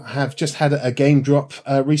you have just had a game drop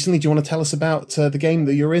recently. Do you want to tell us about the game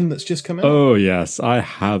that you're in that's just come out? Oh, yes. I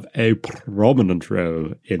have a prominent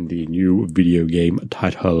role in the new video game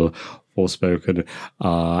title, Forspoken.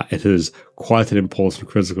 It is quite an important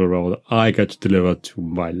critical role that I get to deliver to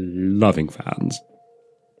my loving fans.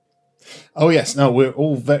 Oh yes, no, we're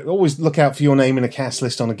always look out for your name in a cast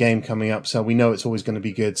list on a game coming up, so we know it's always going to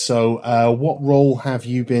be good. So, what role have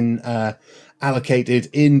you been allocated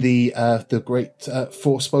in the great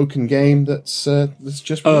Forspoken game that's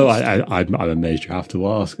just released? Oh, I'm amazed you have to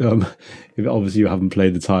ask. If obviously you haven't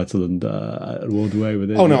played the title and walked away with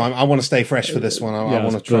it. Oh no, I want to stay fresh for this one. I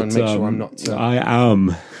want to try and make sure I'm not. I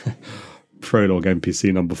am Prologue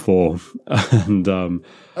NPC number 4, and I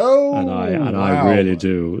really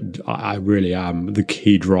do. I really am the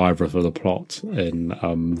key driver for the plot in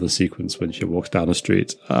the sequence when she walks down the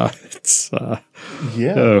street. So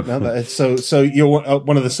you're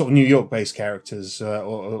one of the sort of New York-based characters,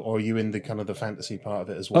 or are you in the kind of the fantasy part of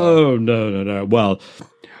it as well? Oh no. Well,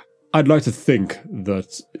 I'd like to think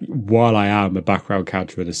that while I am a background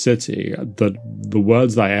character in a city, that the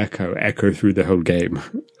words I echo through the whole game,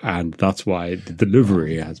 and that's why the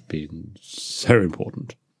delivery has been so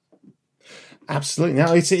important. Absolutely.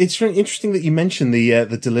 Now, it's interesting that you mentioned the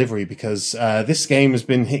delivery, because this game has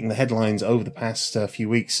been hitting the headlines over the past few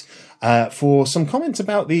weeks for some comments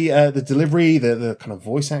about the delivery, the kind of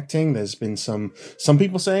voice acting. There's been some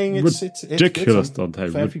people saying it's ridiculous, Dante.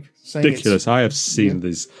 Ridiculous. I have seen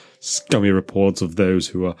these scummy reports of those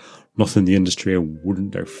who are not in the industry and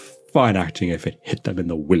wouldn't know fine acting if it hit them in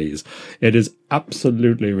the willies. It is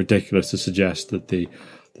absolutely ridiculous to suggest that the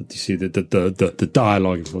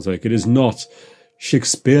dialogue in Forspoken, it is not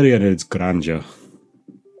Shakespearean in its grandeur.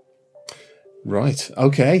 Right.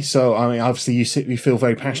 Okay. So, I mean, obviously, you feel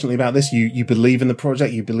very passionately about this. You believe in the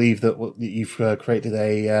project. You believe that you've created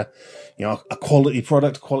a quality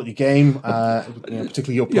product, quality game.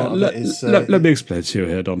 Particularly your part of it is. Let me explain to you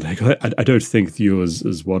here, Dante. I don't think you,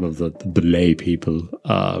 as one of the lay people,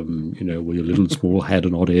 with your little small head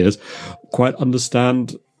and odd ears, quite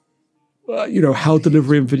understand. How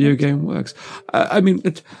delivery in video game works. I mean,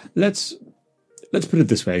 let's let's put it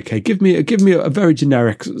this way, okay? Give me a very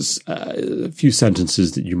generic few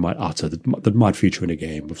sentences that you might utter that might feature in a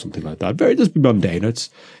game or something like that. Just be mundane. It's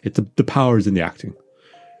the power is in the acting.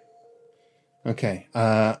 Okay,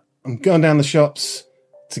 I'm going down the shops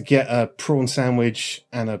to get a prawn sandwich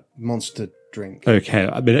and a monster drink. Okay,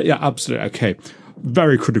 I mean, yeah, absolutely. Okay,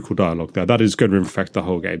 very critical dialogue there. That is going to affect the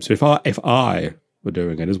whole game. So if I were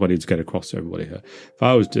doing it, is what I need to get across to everybody here. If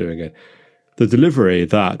I was doing it, the delivery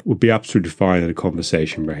that would be absolutely fine in a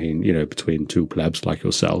conversation between two plebs like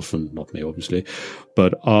yourself and not me, obviously.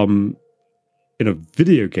 But in a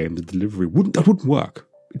video game, the delivery wouldn't work.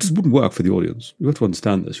 It just wouldn't work for the audience. You have to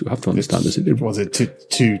understand this. You have to understand this. Was it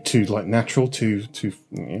too like natural?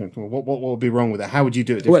 What would be wrong with it? How would you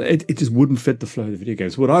do it? Well, it just wouldn't fit the flow of the video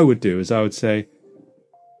games. What I would do is I would say,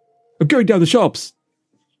 "I'm going down the shops,"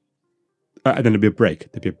 and then there'd be a break.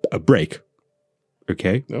 There'd be a break.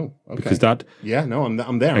 Okay. Oh, okay. Because that. Yeah. No, I'm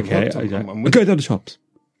there. Okay. I'm going down the shops,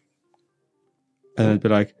 and I'd be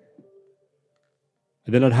like,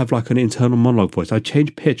 and then I'd have like an internal monologue voice. I'd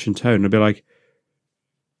change pitch and tone. And I'd be like,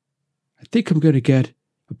 I think I'm going to get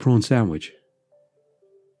a prawn sandwich.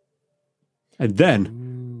 And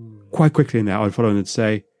then, quite quickly in that, I'd follow and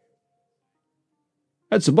say,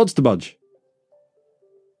 that's a monster munch.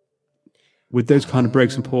 With those kind of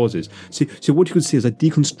breaks and pauses. So what you can see is I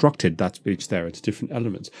deconstructed that speech there into different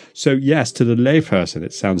elements. So yes, to the layperson,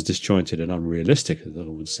 it sounds disjointed and unrealistic that I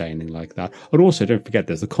would say anything like that. And also, don't forget,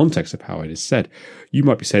 there's the context of how it is said. You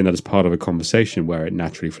might be saying that as part of a conversation where it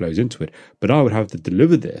naturally flows into it. But I would have to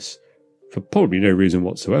deliver this for probably no reason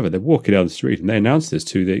whatsoever. They're walking down the street and they announce this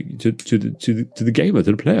to the gamer,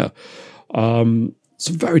 to the player. It's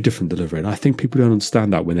a very different delivery, and I think people don't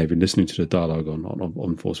understand that when they've been listening to the dialogue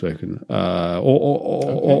on Forspoken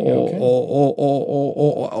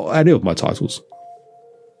or any of my titles.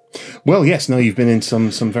 Well, yes, no, you've been in some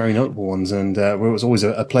very notable ones, and it was always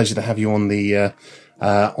a pleasure to have you on the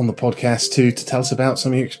podcast to tell us about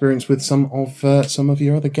some of your experience with some of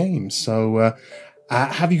your other games. So.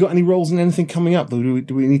 Have you got any roles in anything coming up? Do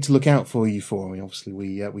we need to look out for you for? I mean, obviously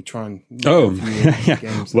we try and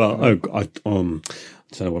games. Well, I don't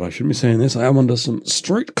know what I should be saying this. I am under some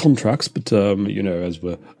strict contracts, but as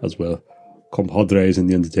we're compadres in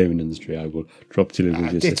the entertainment industry, I will drop to you.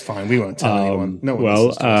 It's fine. We won't tell anyone. No one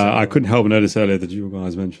well, I couldn't help but notice earlier that you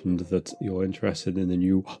guys mentioned that you're interested in the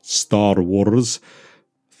new Star Wars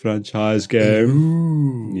franchise game.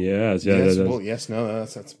 Ooh. Yes. That's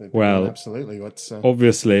well, absolutely.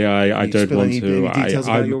 Obviously, I don't want to. Details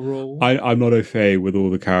about your role? I'm not au fait with all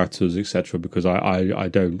the characters, etc. Because I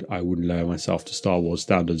wouldn't lower myself to Star Wars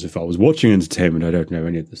standards. If I was watching entertainment, I don't know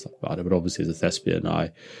any of this stuff about it. But obviously, as a thespian, I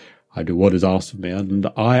do what is asked of me, and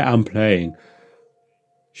I am playing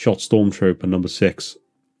Shot Stormtrooper number 6.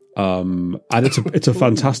 And it's a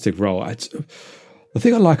fantastic role. The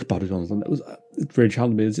thing I like about it, Jonathan, it really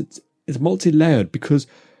challenged me, is it's multi-layered because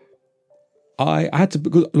I had to,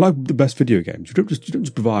 because like the best video games, you don't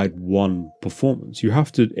just provide one performance. You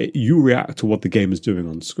react to what the game is doing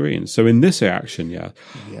on screen. So in this reaction,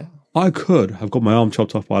 I could have got my arm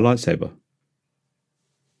chopped off by a lightsaber.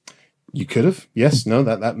 You could have, yes. No,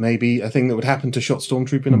 that may be a thing that would happen to Shot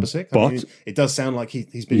Stormtrooper number 6. But it does sound like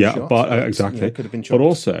he's been shot. But exactly. Could have been shot. But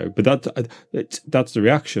also, that's the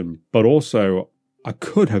reaction. But also, I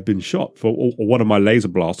could have been shot, or one of my laser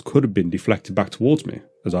blasts could have been deflected back towards me,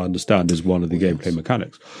 as I understand is one of the gameplay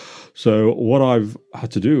mechanics. So what I've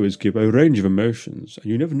had to do is give a range of emotions, and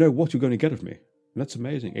you never know what you're going to get of me. And that's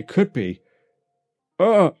amazing. It could be,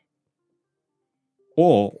 or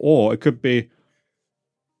it could be,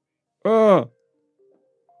 and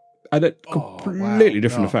a completely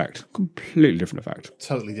different effect. Completely different effect.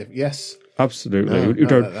 Totally different. Yes. Absolutely. You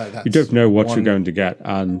don't know what you're going to get,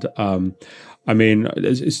 and I mean,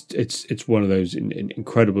 it's one of those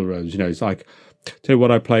incredible roles. It's like, tell you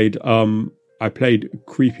what I played. I played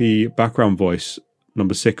creepy background voice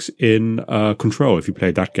number 6 in Control. If you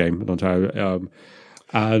played that game, and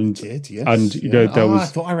there was. I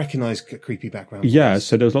thought I recognised creepy background. Yeah, voice.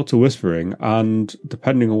 So there was lots of whispering, and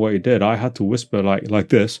depending on what you did, I had to whisper like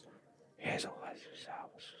this,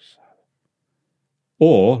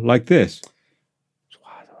 or like this.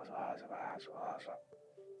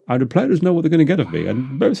 And the players know what they're going to get of me,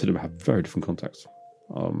 and most of them have very different contexts.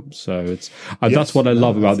 That's what I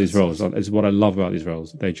love about these roles. Is what I love about these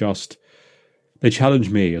roles. They challenge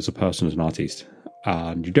me as a person, as an artiste,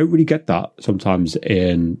 and you don't really get that sometimes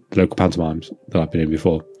in the local pantomimes that I've been in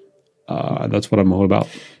before. And that's what I'm all about.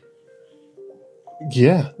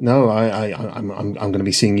 Yeah, no, I'm going to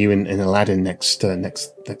be seeing you in Aladdin next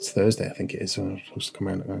Thursday, I think it is. So I'm supposed to come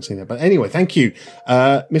around and see that. But anyway, thank you,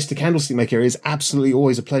 Mr. Candlestick Maker. It is absolutely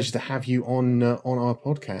always a pleasure to have you on our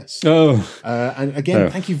podcast. And again,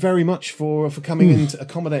 thank you very much for coming and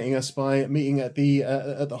accommodating us by meeting at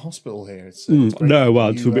the hospital here. It's no,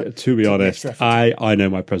 well, to be honest, I know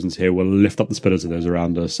my presence here will lift up the spirits of those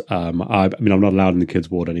around us. I mean, I'm not allowed in the kids'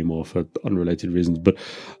 ward anymore for unrelated reasons, but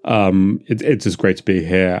it's just great to be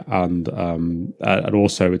here, and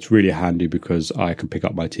also it's really handy because I can pick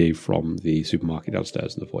up my tea from the supermarket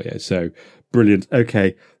downstairs in the foyer. So brilliant.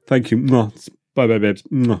 Okay, thank you. Bye, babes.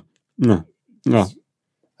 No. No,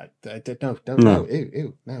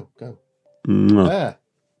 ew, no, go. There.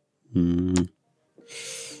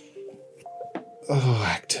 Oh,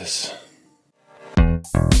 actors.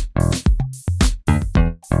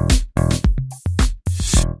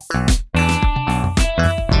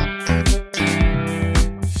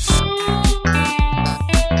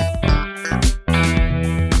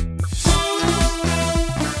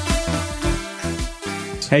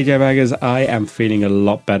 Hey J-Baggers, I am feeling a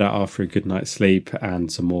lot better after a good night's sleep and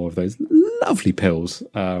some more of those lovely pills.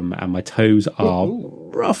 And my toes are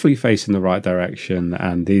roughly facing the right direction,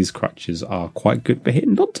 and these crutches are quite good for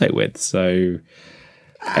hitting Dante with. So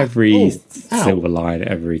every silver line,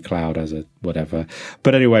 every cloud has a whatever.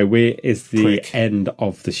 But anyway, it's the end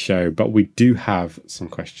of the show, but we do have some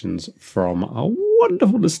questions from our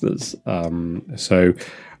wonderful listeners. So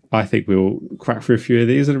I think we'll crack through a few of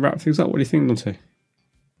these and wrap things up. What do you think, Dante?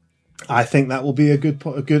 I think that will be a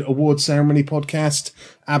good award ceremony podcast.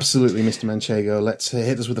 Absolutely, Mr. Manchego. Let's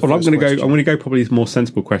hit us with the first question. I'm going to go probably more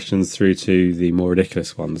sensible questions through to the more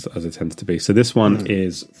ridiculous ones, as it tends to be. So this one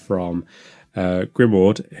is from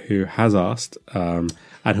Grimward, who has asked, and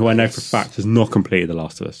who I know for a fact has not completed The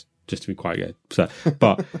Last of Us, just to be quite good. So,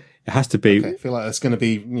 but it has to be... Okay, I feel like that's going to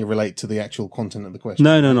be relate to the actual content of the question.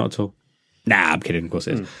 No, not at all. Nah, I'm kidding. Of course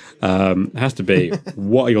it is. It has to be.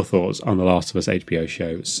 What are your thoughts on The Last of Us HBO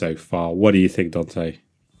show so far? What do you think, Dante?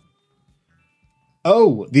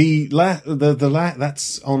 Oh,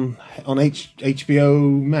 that's on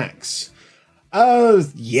HBO Max.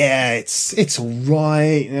 Yeah, it's all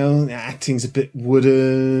right. Acting's a bit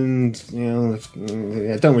wooden.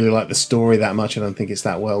 I don't really like the story that much. I don't think it's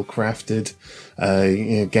that well crafted.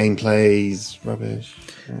 Gameplay's rubbish.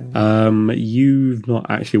 You've not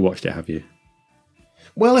actually watched it, have you?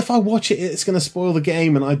 Well, if I watch it, it's going to spoil the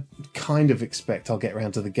game, and I kind of expect I'll get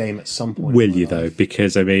around to the game at some point. Will you, though?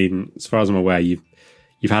 Because, I mean, as far as I'm aware, you've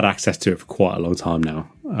had access to it for quite a long time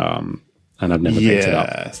now, and I've never picked it up.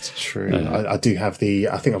 Yeah, that's true. I do have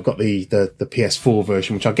I think I've got the PS4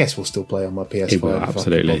 version, which I guess will still play on my PS5. It will,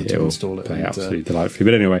 absolutely. It will install it play absolutely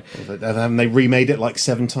delightfully. But anyway... Haven't they remade it like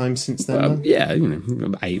 7 times since then? Yeah,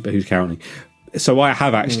 8, but who's counting? So I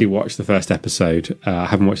have actually watched the first episode. I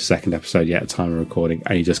haven't watched the second episode yet at the time of recording.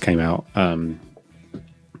 Only just came out. Do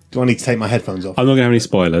I need to take my headphones off? I'm not going to have any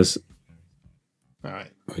spoilers. All right.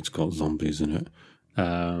 It's got zombies in it.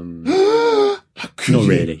 Not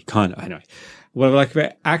really. Kind of. Anyway. Well, like,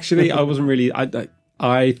 actually, I wasn't really...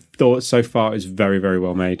 I thought so far it's very, very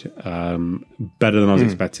well made. Better than I was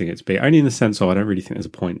expecting it to be. Only in the sense of I don't really think there's a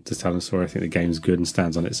point to telling a story. I think the game's good and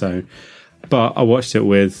stands on its own. But I watched it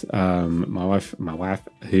with my wife,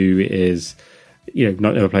 who is,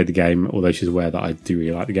 not never played the game, although she's aware that I do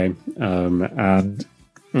really like the game. And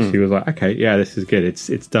she was like, "Okay, yeah, this is good. It's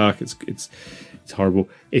dark. It's horrible.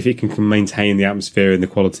 If it can maintain the atmosphere and the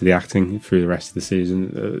quality of the acting through the rest of the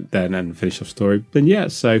season, then and finish off story, then yeah."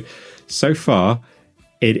 So far,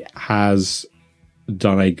 it has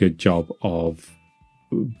done a good job of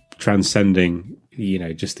transcending.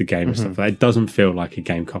 Just the game and stuff. It doesn't feel like a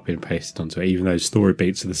game copied and pasted onto it, even though story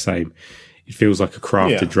beats are the same. It feels like a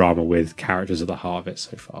crafted drama with characters at the heart of it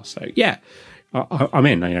so far. So yeah, I'm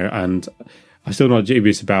in. And I'm still not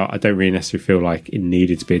dubious about. I don't really necessarily feel like it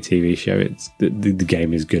needed to be a TV show. It's the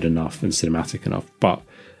game is good enough and cinematic enough. But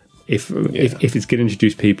if it's going to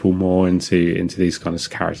introduce people more into these kind of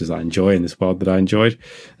characters that I enjoy in this world that I enjoyed,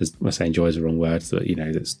 as I say, enjoy is the wrong word.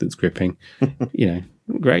 That's gripping.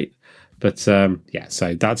 Great. But so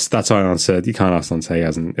that's how I answered. You can't ask Dante. He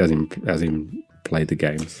hasn't even played the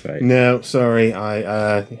game. So. No, sorry.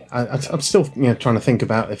 I'm still trying to think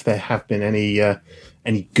about if there have been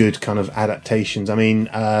any good kind of adaptations. I mean,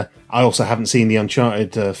 I also haven't seen the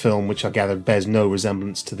Uncharted film, which I gather bears no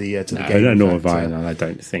resemblance to the game. Nor have I, and I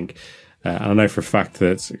don't think. And I know for a fact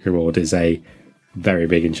that Reward is a very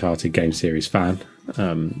big Uncharted game series fan,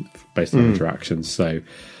 based on interactions. So.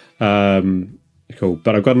 Cool,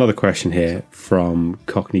 but I've got another question here from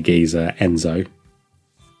Cockney Geezer Enzo.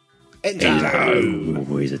 Enzo.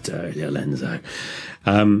 Oh, he's a toad, little Enzo.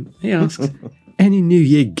 He asks, any New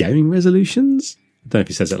Year gaming resolutions? I don't know if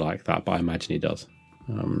he says it like that, but I imagine he does.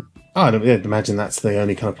 I'd imagine that's the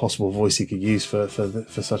only kind of possible voice he could use for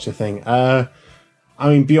such a thing. I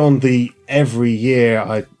mean, beyond the every year,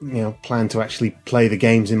 I plan to actually play the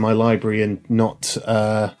games in my library and not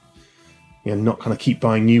not kind of keep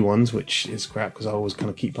buying new ones, which is crap because I always kind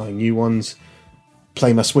of keep buying new ones.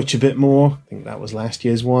 Play my Switch a bit more. I think that was last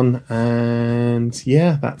year's one, and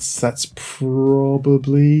yeah, that's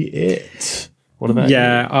probably it. What about you?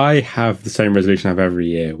 I have the same resolution I have every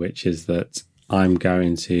year, which is that I'm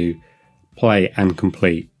going to play and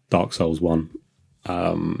complete Dark Souls 1.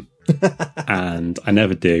 And I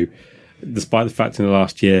never do. Despite the fact in the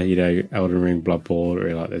last year, Elden Ring, Bloodborne, I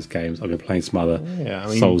really like those games. I've been playing some other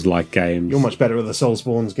Souls-like games. You're much better at the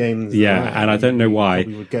Soulsborne games. And I don't know why.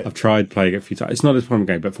 I've tried playing it a few times. It's not a problem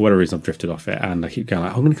game, but for whatever reason, I've drifted off it. And I keep going,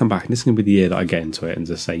 I'm going to come back, and this is going to be the year that I get into it and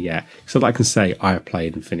just say, so that I can say I have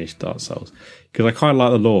played and finished Dark Souls. Because I kind of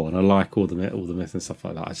like the lore, and I like all the myth and stuff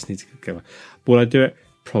like that. I just need to go back. But will I do it?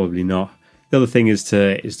 Probably not. The other thing is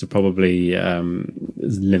to probably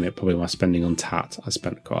limit probably my spending on tat. I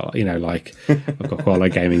spent quite a lot, I've got quite a lot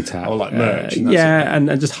of gaming tat. Or like merch. And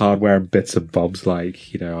just hardware and bits and bobs. I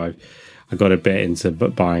got a bit into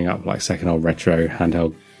buying up like second-hand retro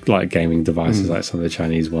handheld like gaming devices, like some of the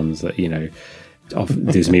Chinese ones that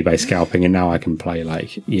does me by scalping, and now I can play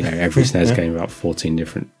every SNES game about 14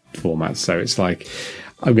 different formats. So it's like,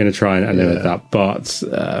 I'm going to try and limit that, but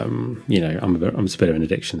I'm a bit of an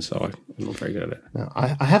addiction, so I'm not very good at it. Now,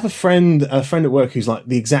 I have a friend at work who's like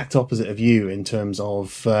the exact opposite of you in terms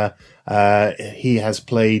of he has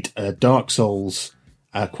played Dark Souls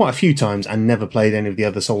quite a few times and never played any of the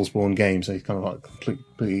other Soulsborne games. So he's kind of like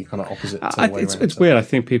completely kind of opposite. It's weird. I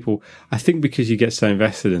think because you get so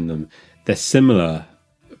invested in them, they're similar,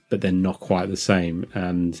 but they're not quite the same.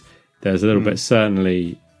 And there's a little bit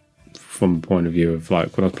certainly, from the point of view of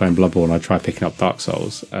like when I was playing Bloodborne, I tried picking up Dark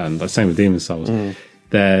Souls, and the same with Demon Souls.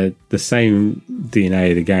 They're the same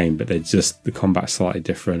DNA of the game, but they're just the combat's slightly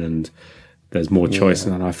different, and there's more choice.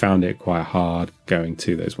 And I found it quite hard going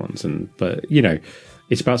to those ones. But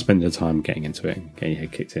it's about spending the time getting into it and getting your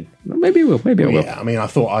head kicked in. Maybe I will. Yeah, I mean, I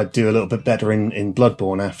thought I'd do a little bit better in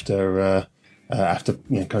Bloodborne after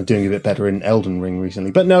kind of doing a bit better in Elden Ring recently,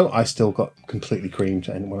 but no, I still got completely creamed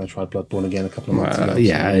when I tried Bloodborne again a couple of months ago.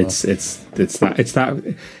 It's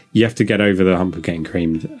that you have to get over the hump of getting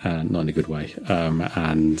creamed, not in a good way,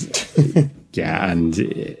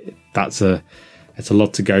 it's a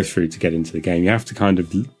lot to go through to get into the game. You have to kind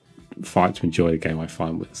of fight to enjoy the game, I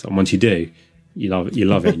find, with, and once you do, you love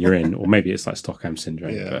it and you're in. Or maybe it's like Stockholm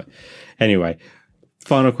syndrome. But anyway.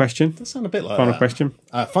 Final question. That sounds a bit like final that. Question.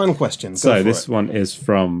 Final question. So this one is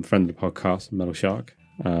from friend of the podcast, Metal Shark.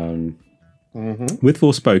 With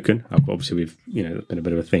Forspoken, obviously we've been a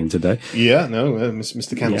bit of a theme today.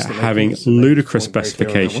 Mr. Candlestick. Having ludicrous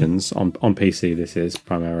specifications on PC. This is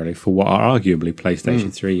primarily for what are arguably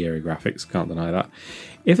PlayStation 3 era graphics. Can't deny that.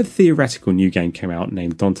 If a theoretical new game came out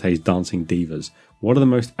named Dante's Dancing Divas, what are the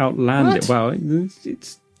most outlandish? Well,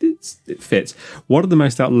 it fits. What are the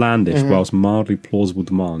most outlandish, whilst mildly plausible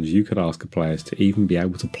demands you could ask of players to even be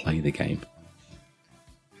able to play the game?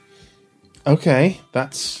 Okay,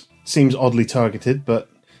 that seems oddly targeted, but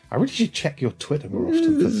I really should check your Twitter more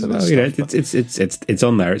often for this stuff. It's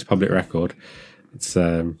on there. It's public record. It's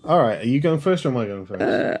all right. Are you going first, or am I going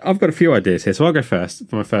first? I've got a few ideas here, so I'll go first.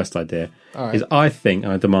 For my first idea, is I think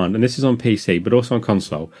and I demand, and this is on PC, but also on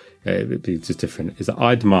console. It'd be just different. Is that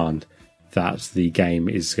I demand that the game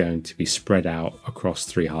is going to be spread out across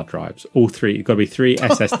 3 hard drives. All 3. It's got to be 3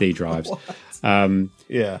 SSD drives. I'm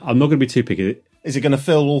not going to be too picky. Is it going to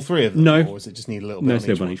fill all 3 of them? No. Or does it just need a little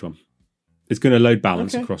bit on each one? It's going to load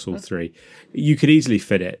balance across all 3. You could easily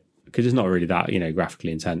fit it, because it's not really that,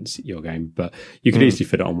 graphically intense, your game, but you could easily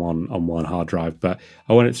fit it on one hard drive. But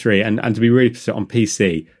I want it 3. And to be really specific, on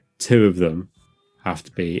PC, 2 of them have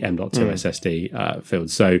to be M.2 SSD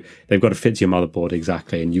filled. So they've got to fit to your motherboard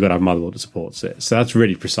exactly, and you've got to have a motherboard that supports it. So that's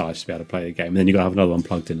really precise to be able to play the game. And then you've got to have another one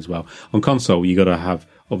plugged in as well. On console, you've got to have,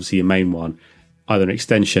 obviously, your main one, either an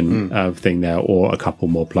extension thing there or a couple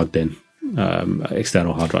more plugged in,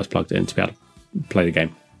 external hard drives plugged in to be able to play the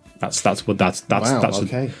game. That's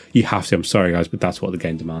okay. You have to. I'm sorry, guys, but that's what the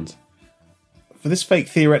game demands. For this fake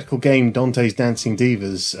theoretical game, Dante's Dancing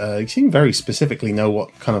Divas, you seem very specifically know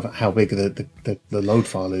what kind of how big the load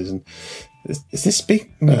file is, and is this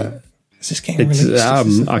big? Is this game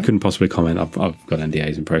released? I couldn't possibly comment. I've got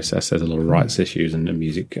NDAs in process. There's a lot of rights issues and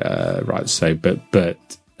music rights. So, but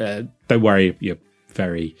don't worry, you're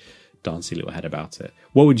very dancey little head about it.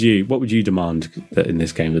 What would you demand that in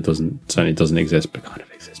this game that certainly doesn't exist, but kind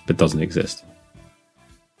of exists, but doesn't exist?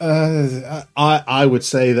 I would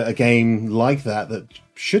say that a game like that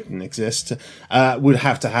shouldn't exist would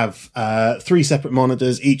have to have 3 separate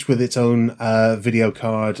monitors, each with its own video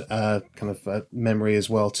card memory as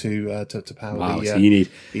well to power so you need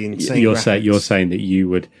the insane you're graphics. saying that you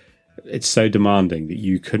would. It's so demanding that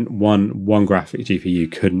you couldn't one graphic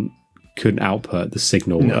GPU couldn't output the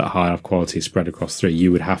signal at high enough quality spread across 3.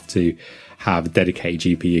 You would have to have a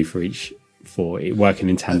dedicated GPU for it working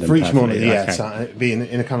in tandem for each perfectly. monitor. Yeah, Okay. so it'd be in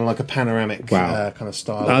a kind of like a panoramic kind of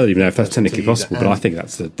style. I don't even know if that's technically to use possible, it. but I think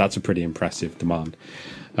that's a pretty impressive demand.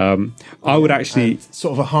 I would actually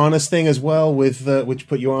sort of a harness thing as well, with which you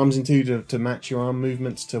put your arms into to match your arm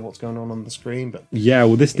movements to what's going on the screen. But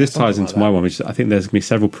this ties something into like my that. one, which I think there's going to be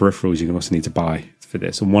several peripherals you're going to also need to buy for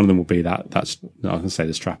this, and one of them will be that's I was going to say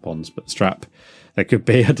the strap-ons, but the strap. There could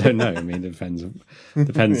be, I don't know. I mean, it depends.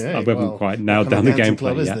 Yeah, I haven't quite nailed down the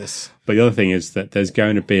gameplay yet. This? But the other thing is that there's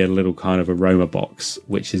going to be a little kind of aroma box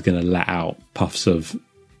which is going to let out puffs of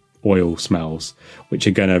oil smells, which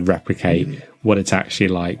are going to replicate what it's actually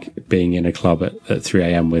like being in a club at 3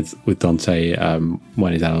 a.m. with Dante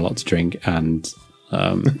when he's had a lot to drink and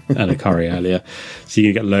a curry earlier. So you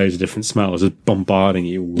can get loads of different smells just bombarding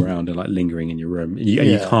you all around and like lingering in your room. And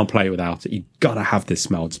you can't play it without it. You've got to have this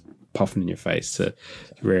smell just puffing in your face to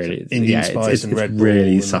really, Indian spice and Red Bull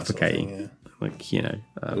really and suffocating. That sort of thing, Like,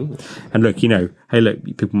 and look, hey, look,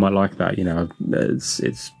 people might like that,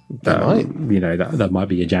 that might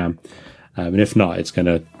be a jam. And if not, it's going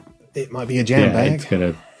to, it might be a jam bag. It's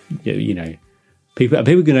going to, people are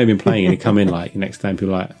going to have been playing and they come in like next time,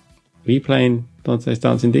 people are like, were you playing Dante's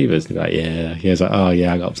Dancing Divas? And they're like, yeah. He was like, oh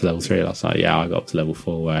yeah, I got up to level 3 last night. Yeah, I got up to level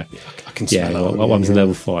 4 where, I can smell what one's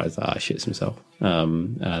level 4? It's like, shits himself.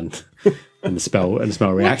 And the smell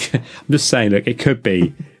react. I'm just saying, look, it could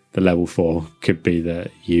be the level 4, could be that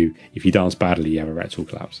if you dance badly, you have a rectal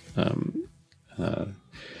collapse. Am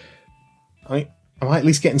I at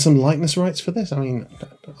least getting some likeness rights for this? I mean,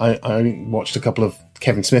 I only watched a couple of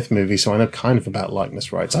Kevin Smith movies, so I know kind of about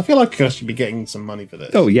likeness rights. I feel like I should be getting some money for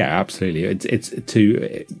this. Oh yeah, absolutely. It's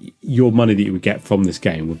to your money that you would get from this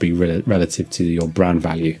game would be relative to your brand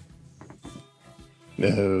value.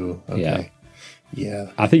 Oh, okay.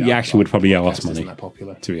 Yeah. I think you actually would probably owe us money. Isn't that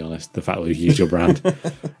popular? To be honest, the fact that we've used your brand,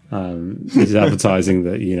 this is advertising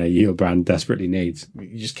that your brand desperately needs.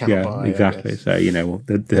 You just can't buy. Exactly. So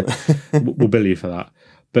we'll bill you for that.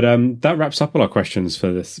 But that wraps up all our questions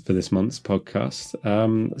for this month's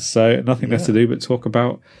podcast. So nothing left to do but talk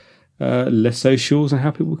about Les Socials and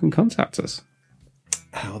how people can contact us.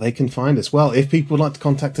 How they can find us. Well, if people would like to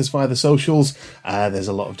contact us via the socials, there's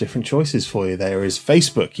a lot of different choices for you. There is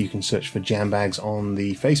Facebook. You can search for Jambags on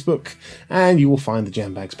the Facebook, and you will find the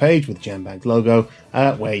Jambags page with the Jambags logo,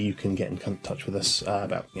 where you can get in touch with us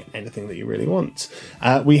about anything that you really want.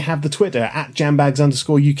 We have the Twitter at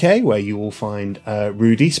Jambags_UK, where you will find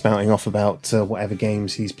Rudy spouting off about whatever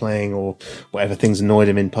games he's playing or whatever things annoyed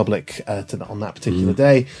him in public on that particular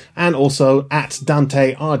day. And also at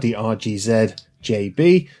Dante RDRGZ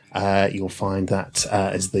JB, you'll find that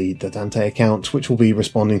as the Dante account, which will be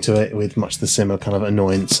responding to it with much the similar kind of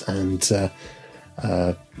annoyance and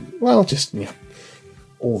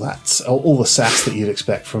all the sass that you'd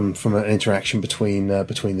expect from an interaction between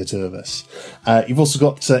the two of us. You've also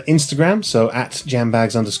got Instagram, so at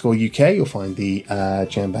Jambags_UK, you'll find the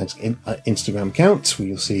Jambags Instagram account, where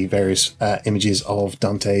you'll see various images of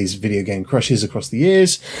Dante's video game crushes across the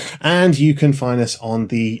years, and you can find us on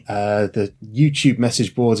the YouTube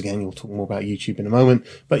message boards. Again, we'll talk more about YouTube in a moment,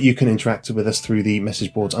 but you can interact with us through the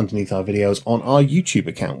message boards underneath our videos on our YouTube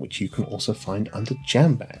account, which you can also find under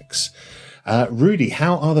Jambags. Rudy,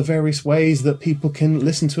 how are the various ways that people can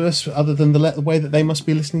listen to us other than the way that they must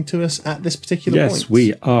be listening to us at this particular point? Yes,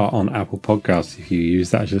 we are on Apple Podcasts. If you use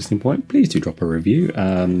that as your listening point, please do drop a review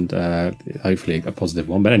and hopefully a positive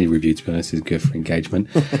one. But any review, to be honest, is good for engagement.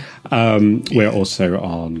 We're also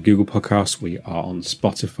on Google Podcasts. We are on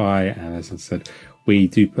Spotify. And as I said, we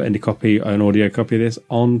do put an audio copy of this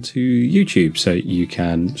onto YouTube. So you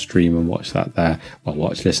can stream and watch that there. Well,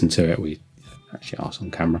 listen to it. We actually are on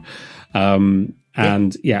camera. And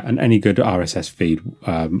any good RSS feed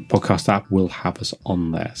podcast app will have us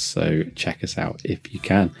on there, so check us out if you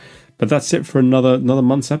can. But that's it for another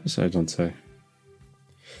month's episode, Dante.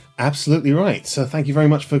 Absolutely right. So thank you very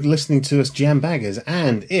much for listening to us, Jambaggers.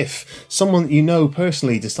 And if someone you know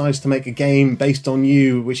personally decides to make a game based on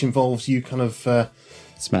you, which involves you kind of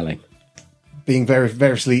smelling, being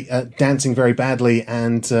variously dancing very badly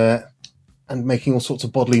and making all sorts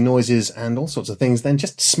of bodily noises and all sorts of things, then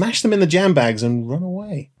just smash them in the jam bags and run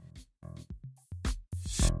away.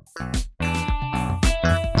 And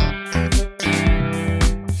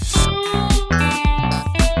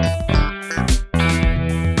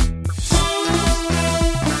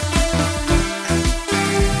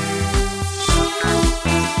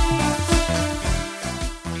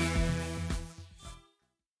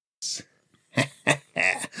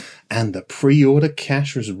the pre-order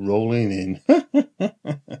cash was rolling in.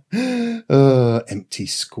 Empty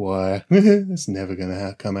squire. It's never going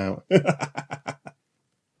to come out.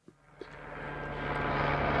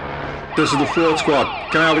 This is the fraud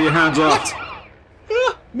squad. Get out with your hands up.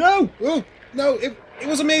 No! Oh, no, it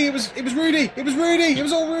wasn't me. It was Rudy. It was Rudy. It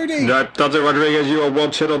was all Rudy. No, Dante Rodriguez, you are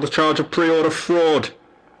wanted on the charge of pre-order fraud.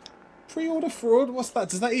 Pre-order fraud? What's that?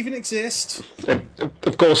 Does that even exist?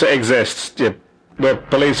 Of course it exists. Yeah, we're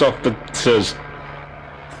police officers.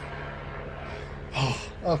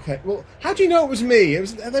 Okay, well, how do you know it was me?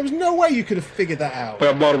 There was no way you could have figured that out. We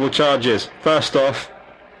have multiple charges. First off,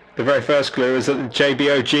 the very first clue is that the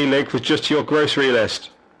JBOG link was just to your grocery list.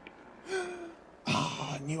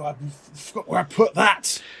 I knew I forgot where I put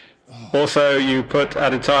that. Also, you put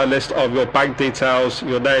an entire list of your bank details,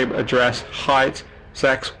 your name, address, height,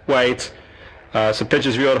 sex, weight, some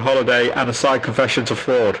pictures of you on holiday, and a signed confession to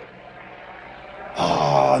fraud.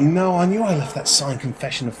 Oh, no, I knew I left that signed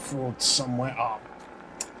confession of fraud somewhere. Oh,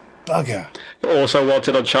 bugger. You're also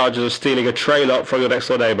wanted on charges of stealing a trailer from your next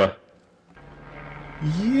door neighbour.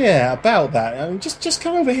 Yeah, about that. I mean, just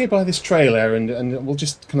come over here by this trailer and we'll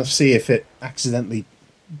just kind of see if it accidentally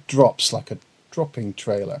drops like a dropping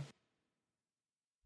trailer.